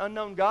worshiping an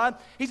unknown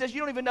God. He says, you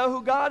don't even know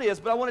who God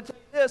is, but I want to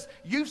tell you this.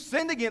 You've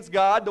sinned against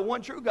God, the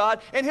one true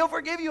God, and he'll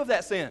forgive you of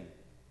that sin.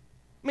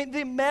 I mean,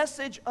 the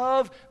message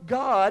of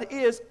God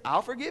is,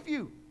 I'll forgive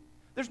you.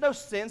 There's no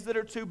sins that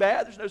are too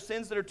bad. There's no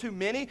sins that are too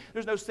many.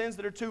 There's no sins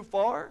that are too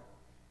far.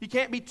 You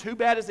can't be too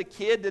bad as a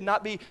kid to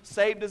not be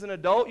saved as an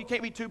adult. You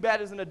can't be too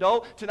bad as an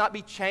adult to not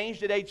be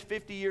changed at age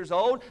 50 years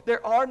old.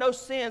 There are no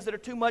sins that are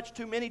too much,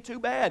 too many, too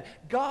bad.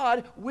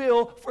 God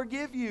will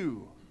forgive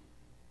you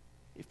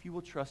if you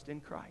will trust in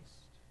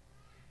Christ.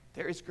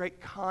 There is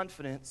great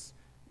confidence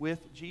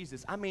with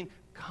Jesus. I mean,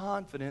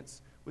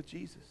 confidence with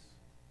Jesus.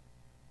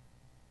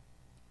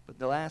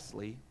 But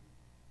lastly,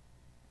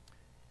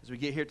 as we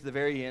get here to the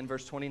very end,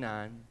 verse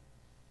 29,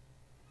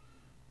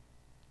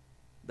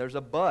 there's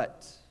a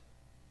but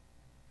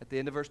at the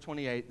end of verse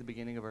 28, the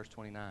beginning of verse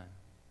 29.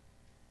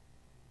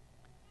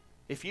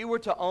 If you were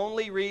to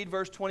only read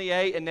verse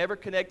 28 and never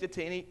connect it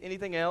to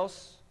anything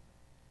else,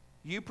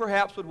 you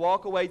perhaps would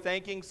walk away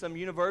thinking some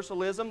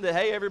universalism that,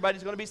 hey,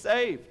 everybody's going to be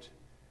saved.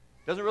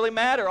 Doesn't really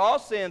matter. All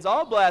sins,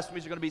 all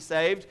blasphemies are going to be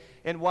saved.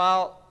 And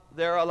while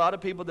there are a lot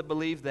of people that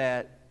believe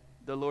that,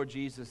 the Lord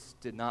Jesus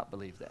did not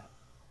believe that.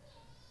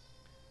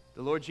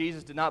 The Lord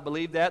Jesus did not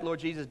believe that. The Lord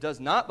Jesus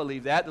does not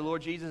believe that. The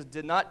Lord Jesus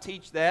did not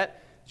teach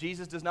that.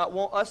 Jesus does not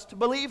want us to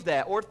believe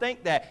that or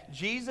think that.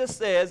 Jesus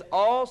says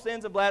all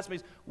sins and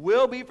blasphemies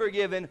will be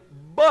forgiven,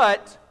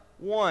 but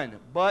one.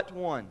 But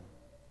one.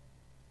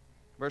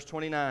 Verse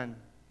 29.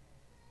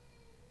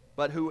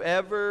 But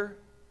whoever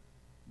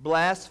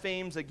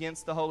blasphemes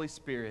against the Holy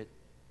Spirit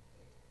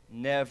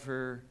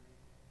never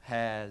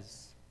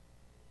has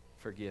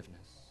forgiveness,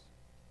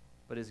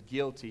 but is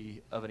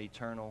guilty of an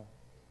eternal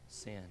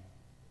sin.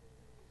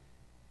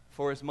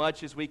 For as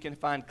much as we can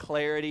find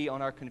clarity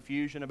on our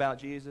confusion about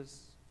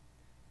Jesus,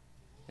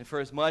 and for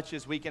as much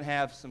as we can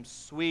have some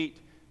sweet,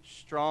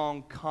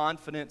 strong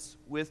confidence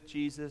with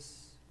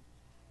Jesus,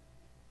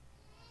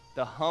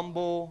 the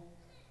humble,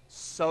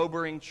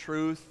 sobering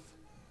truth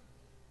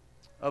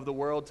of the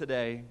world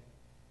today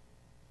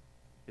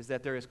is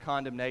that there is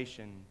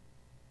condemnation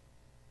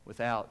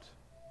without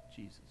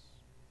Jesus.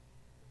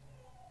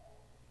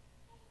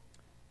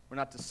 We're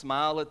not to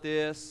smile at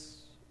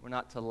this. We're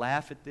not to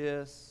laugh at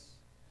this.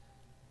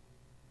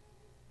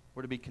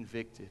 We're to be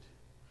convicted.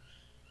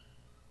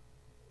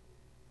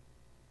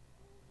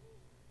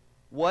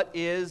 What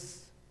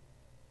is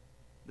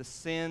the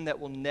sin that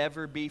will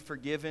never be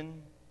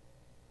forgiven?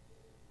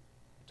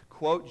 To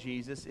quote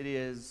Jesus, it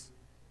is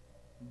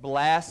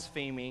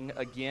blaspheming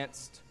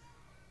against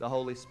the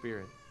Holy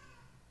Spirit.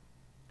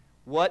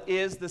 What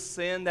is the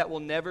sin that will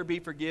never be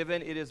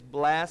forgiven? It is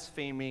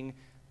blaspheming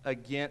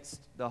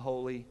against the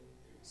Holy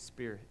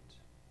Spirit.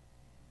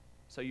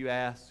 So you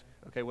ask,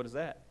 okay, what is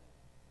that?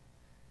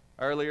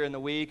 Earlier in the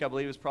week, I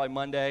believe it was probably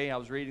Monday, I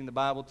was reading the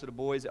Bible to the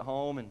boys at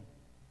home, and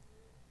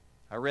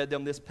I read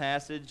them this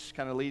passage,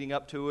 kind of leading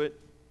up to it.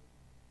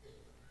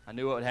 I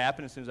knew what would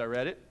happen as soon as I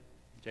read it.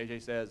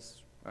 JJ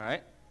says, all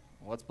right,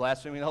 what's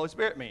blaspheming the Holy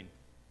Spirit mean?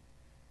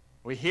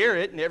 We hear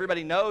it, and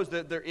everybody knows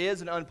that there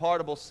is an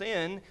unpardonable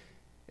sin,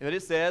 but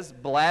it says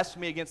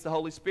blasphemy against the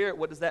Holy Spirit.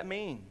 What does that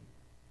mean?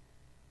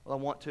 Well, I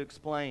want to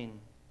explain.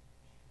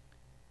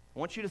 I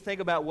want you to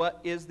think about what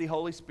is the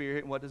Holy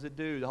Spirit and what does it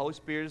do. The Holy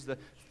Spirit is the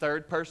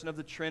third person of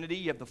the Trinity.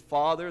 You have the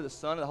Father, the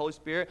Son, and the Holy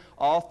Spirit.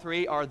 All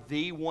three are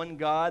the one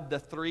God. The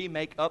three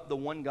make up the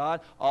one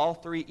God. All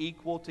three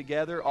equal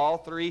together. All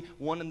three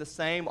one and the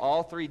same.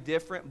 All three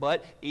different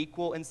but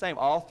equal and same.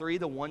 All three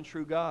the one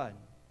true God.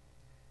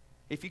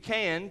 If you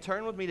can,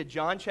 turn with me to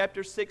John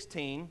chapter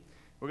 16.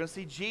 We're going to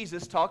see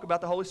Jesus talk about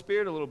the Holy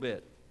Spirit a little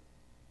bit.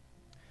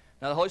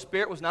 Now, the Holy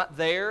Spirit was not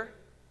there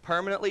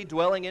permanently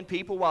dwelling in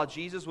people while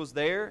Jesus was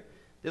there.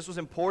 This was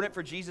important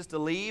for Jesus to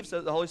leave so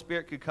that the Holy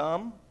Spirit could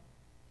come.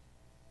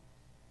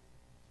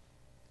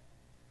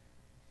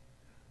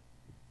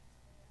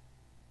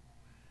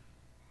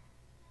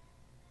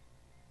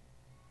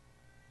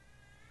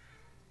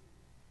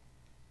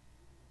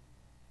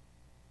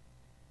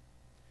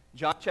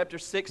 John chapter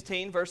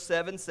 16, verse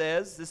 7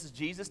 says, this is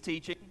Jesus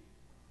teaching,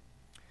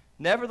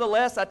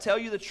 "Nevertheless, I tell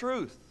you the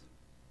truth.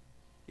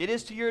 It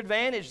is to your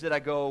advantage that I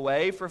go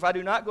away, for if I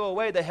do not go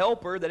away, the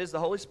Helper, that is the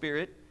Holy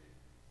Spirit,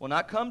 will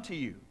not come to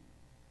you.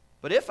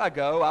 But if I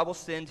go, I will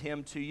send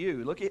him to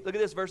you. Look at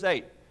this, verse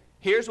 8.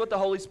 Here's what the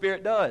Holy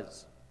Spirit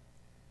does.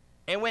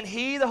 And when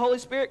he, the Holy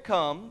Spirit,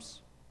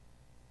 comes,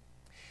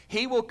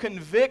 he will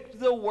convict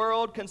the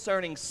world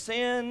concerning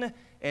sin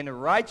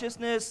and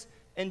righteousness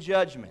and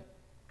judgment.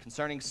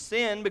 Concerning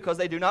sin, because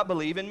they do not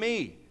believe in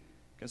me.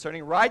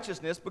 Concerning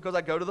righteousness, because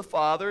I go to the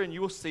Father and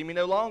you will see me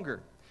no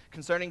longer.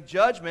 Concerning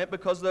judgment,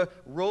 because the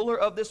ruler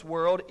of this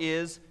world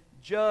is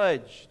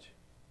judged.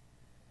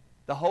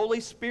 The Holy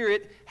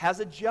Spirit has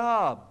a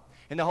job.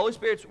 And the Holy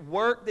Spirit's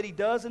work that he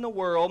does in the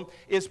world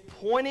is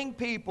pointing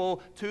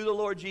people to the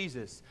Lord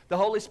Jesus. The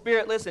Holy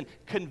Spirit, listen,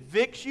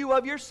 convicts you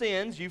of your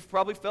sins. You've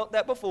probably felt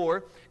that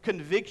before.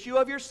 Convicts you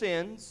of your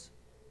sins.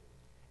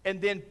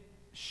 And then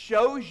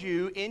shows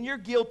you in your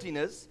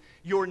guiltiness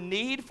your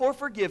need for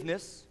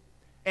forgiveness.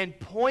 And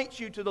points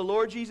you to the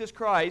Lord Jesus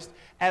Christ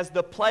as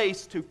the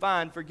place to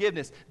find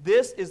forgiveness.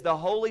 This is the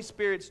Holy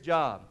Spirit's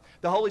job.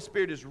 The Holy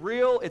Spirit is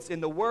real. It's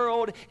in the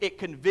world. It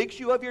convicts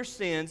you of your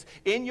sins.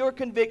 In your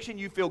conviction,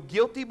 you feel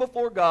guilty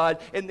before God,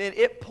 and then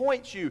it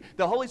points you.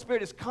 The Holy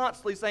Spirit is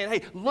constantly saying,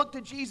 hey, look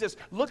to Jesus.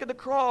 Look at the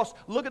cross.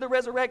 Look at the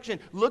resurrection.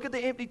 Look at the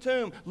empty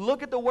tomb.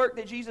 Look at the work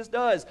that Jesus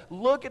does.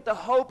 Look at the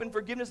hope and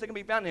forgiveness that can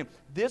be found in him.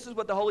 This is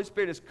what the Holy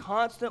Spirit is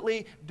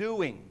constantly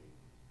doing.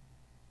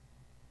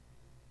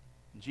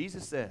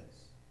 Jesus says,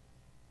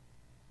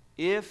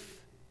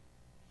 if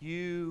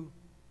you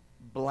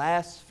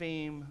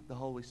blaspheme the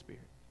Holy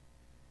Spirit,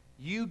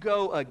 you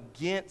go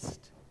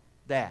against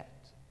that,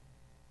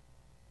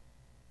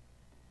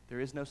 there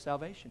is no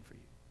salvation for you.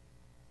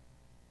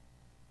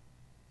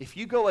 If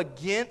you go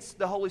against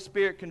the Holy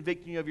Spirit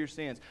convicting you of your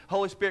sins,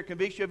 Holy Spirit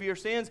convicts you of your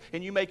sins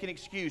and you make an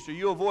excuse or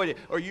you avoid it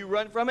or you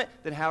run from it,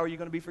 then how are you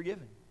going to be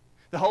forgiven?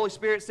 The Holy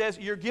Spirit says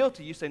you're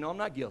guilty. You say, no, I'm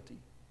not guilty.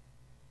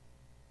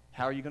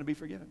 How are you going to be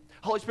forgiven?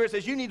 Holy Spirit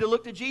says you need to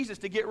look to Jesus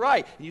to get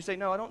right. And you say,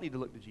 no, I don't need to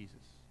look to Jesus.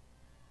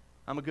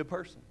 I'm a good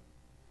person.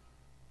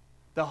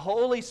 The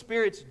Holy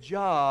Spirit's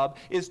job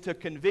is to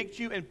convict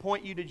you and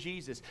point you to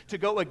Jesus. To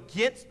go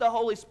against the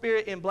Holy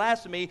Spirit in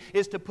blasphemy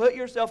is to put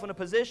yourself in a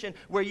position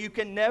where you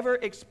can never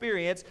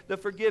experience the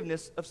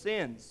forgiveness of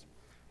sins.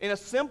 In a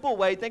simple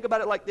way, think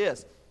about it like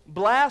this.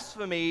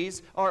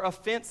 Blasphemies are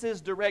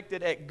offenses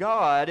directed at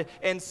God,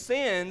 and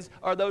sins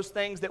are those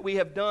things that we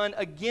have done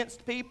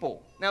against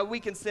people. Now, we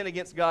can sin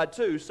against God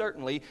too,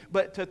 certainly,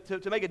 but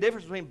to make a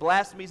difference between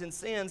blasphemies and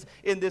sins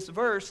in this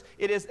verse,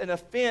 it is an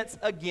offense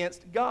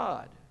against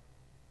God.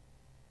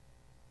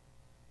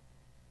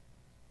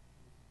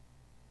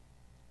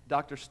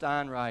 Dr.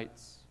 Stein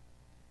writes,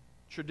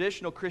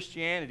 traditional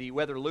Christianity,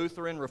 whether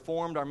Lutheran,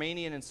 Reformed,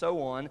 Armenian, and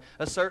so on,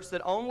 asserts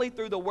that only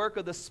through the work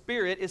of the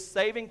Spirit is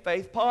saving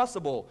faith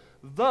possible.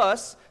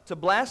 Thus, to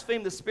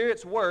blaspheme the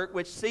Spirit's work,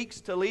 which seeks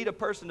to lead a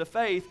person to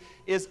faith,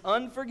 is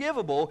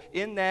unforgivable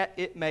in that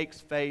it makes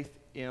faith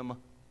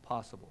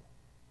impossible.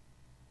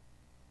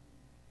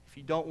 If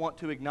you don't want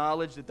to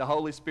acknowledge that the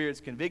Holy Spirit's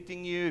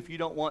convicting you, if you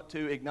don't want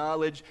to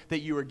acknowledge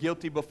that you are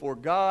guilty before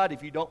God,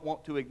 if you don't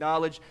want to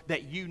acknowledge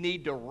that you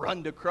need to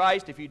run to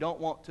Christ, if you don't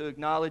want to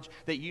acknowledge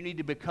that you need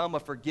to become a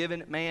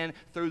forgiven man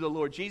through the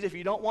Lord Jesus, if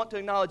you don't want to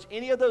acknowledge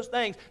any of those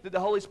things that the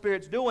Holy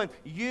Spirit's doing,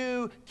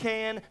 you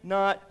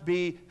cannot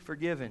be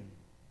forgiven.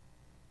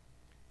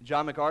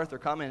 John MacArthur,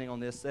 commenting on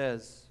this,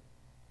 says,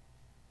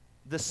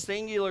 the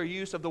singular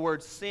use of the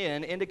word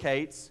sin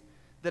indicates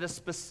that a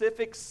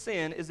specific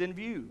sin is in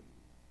view.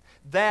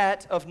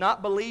 That of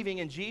not believing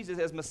in Jesus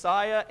as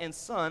Messiah and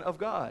Son of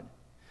God.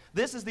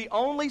 This is the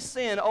only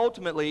sin,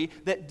 ultimately,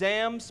 that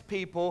damns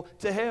people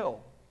to hell.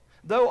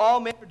 Though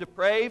all men are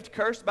depraved,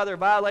 cursed by their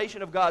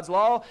violation of God's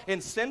law,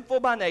 and sinful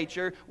by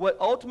nature, what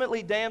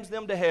ultimately damns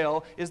them to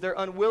hell is their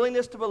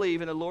unwillingness to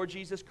believe in the Lord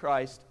Jesus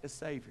Christ as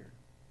Savior.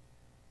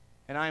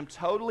 And I am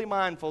totally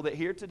mindful that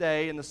here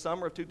today, in the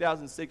summer of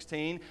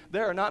 2016,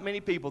 there are not many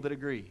people that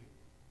agree.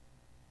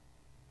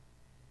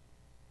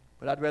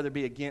 But I'd rather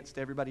be against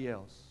everybody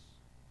else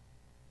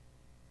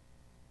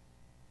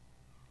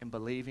and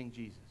believing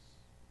Jesus.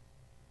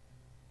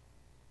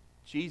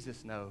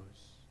 Jesus knows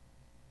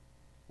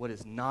what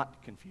is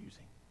not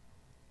confusing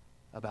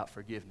about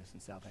forgiveness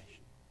and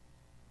salvation.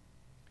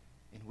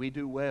 And we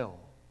do well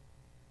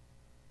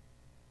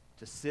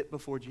to sit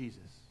before Jesus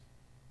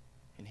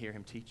and hear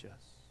him teach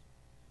us.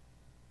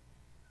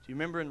 Do you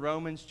remember in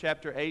Romans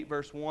chapter 8,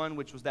 verse 1,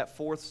 which was that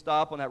fourth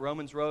stop on that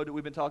Romans road that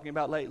we've been talking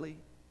about lately?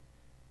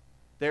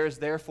 There is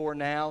therefore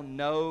now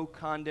no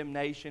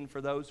condemnation for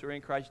those who are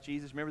in Christ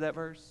Jesus. Remember that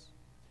verse?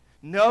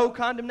 No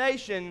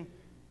condemnation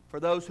for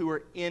those who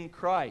are in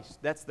Christ.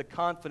 That's the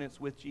confidence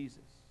with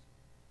Jesus.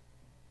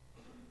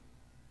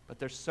 But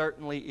there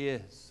certainly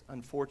is,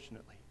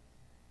 unfortunately,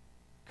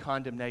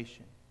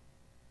 condemnation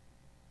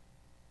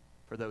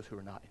for those who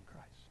are not in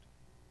Christ,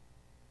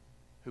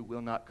 who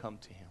will not come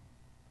to him,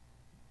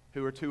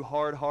 who are too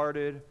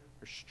hard-hearted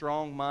or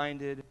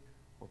strong-minded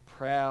or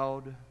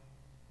proud.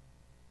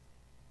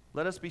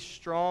 Let us be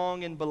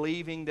strong in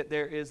believing that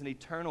there is an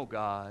eternal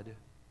God,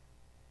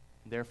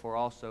 and therefore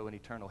also an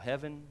eternal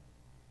heaven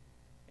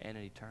and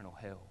an eternal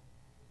hell.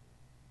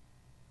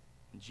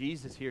 And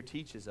Jesus here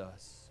teaches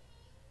us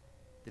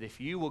that if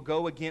you will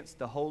go against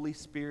the Holy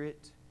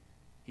Spirit,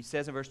 he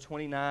says in verse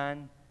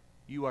 29,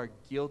 you are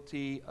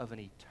guilty of an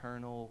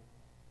eternal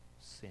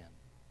sin.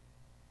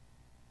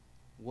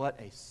 What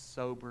a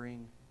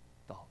sobering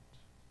thought.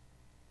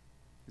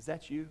 Is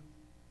that you?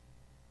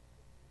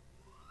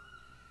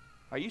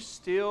 Are you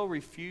still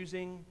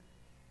refusing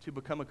to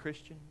become a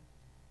Christian?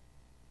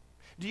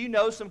 Do you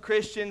know some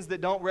Christians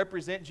that don't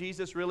represent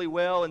Jesus really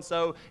well, and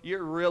so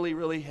you're really,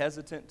 really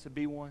hesitant to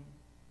be one?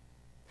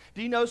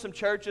 Do you know some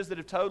churches that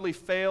have totally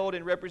failed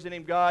in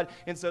representing God,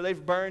 and so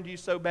they've burned you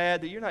so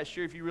bad that you're not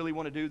sure if you really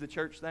want to do the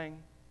church thing?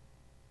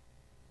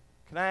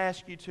 Can I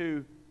ask you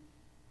to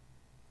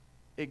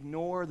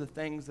ignore the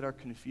things that are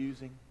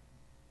confusing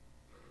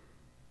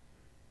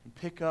and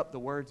pick up the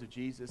words of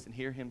Jesus and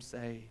hear him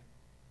say,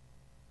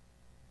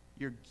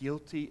 you're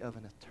guilty of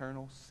an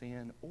eternal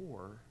sin,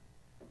 or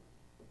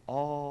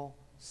all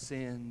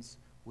sins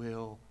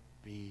will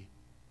be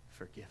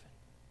forgiven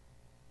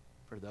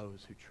for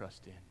those who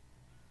trust in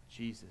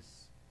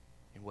Jesus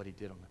and what he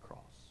did on the cross.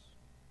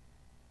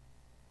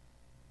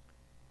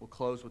 We'll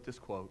close with this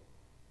quote.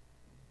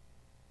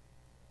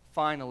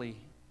 Finally,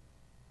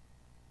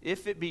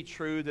 if it be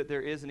true that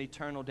there is an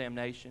eternal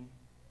damnation,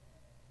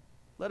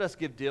 let us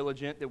give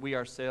diligence that we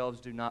ourselves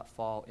do not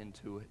fall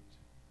into it.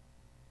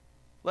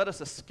 Let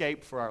us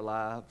escape for our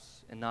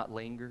lives and not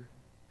linger.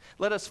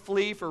 Let us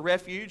flee for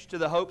refuge to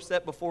the hope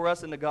set before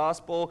us in the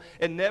gospel,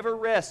 and never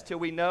rest till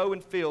we know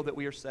and feel that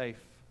we are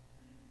safe.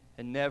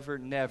 And never,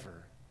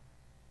 never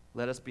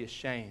let us be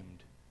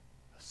ashamed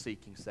of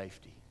seeking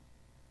safety.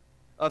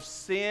 Of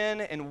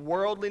sin and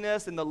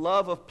worldliness and the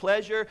love of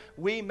pleasure,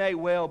 we may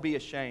well be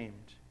ashamed.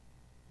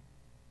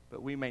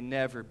 But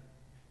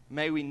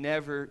may we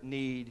never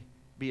need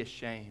be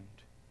ashamed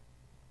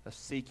of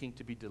seeking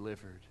to be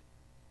delivered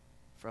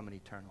from an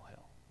eternal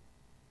hell.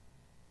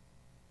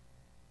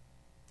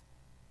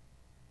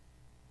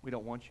 We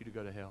don't want you to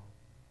go to hell.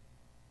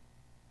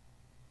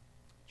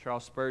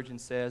 Charles Spurgeon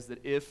says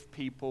that if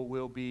people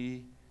will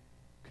be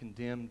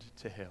condemned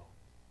to hell,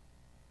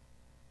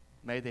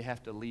 may they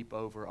have to leap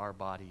over our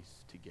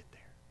bodies to get there.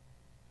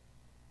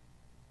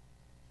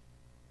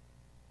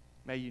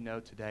 May you know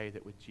today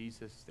that with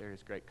Jesus there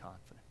is great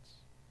confidence.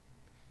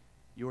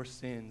 Your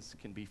sins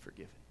can be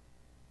forgiven.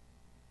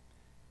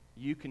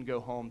 You can go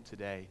home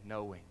today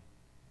knowing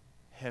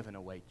heaven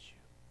awaits you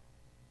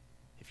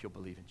if you'll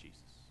believe in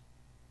Jesus.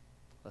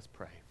 Let's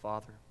pray.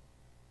 Father,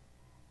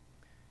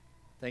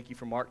 thank you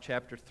for Mark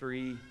chapter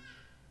 3.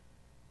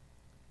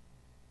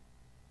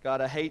 God,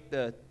 I hate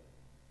the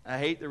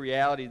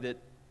reality that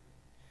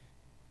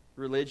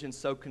religion's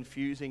so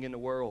confusing in the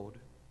world.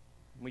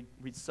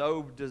 We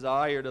so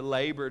desire to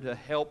labor to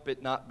help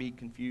it not be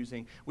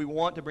confusing. We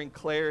want to bring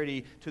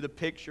clarity to the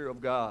picture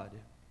of God.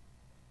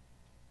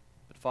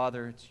 But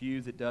Father, it's you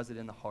that does it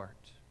in the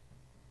heart.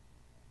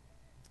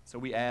 So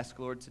we ask,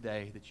 Lord,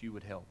 today that you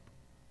would help.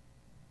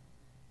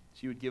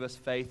 That you would give us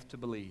faith to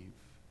believe.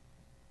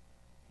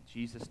 In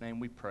Jesus' name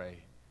we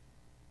pray.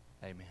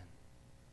 Amen.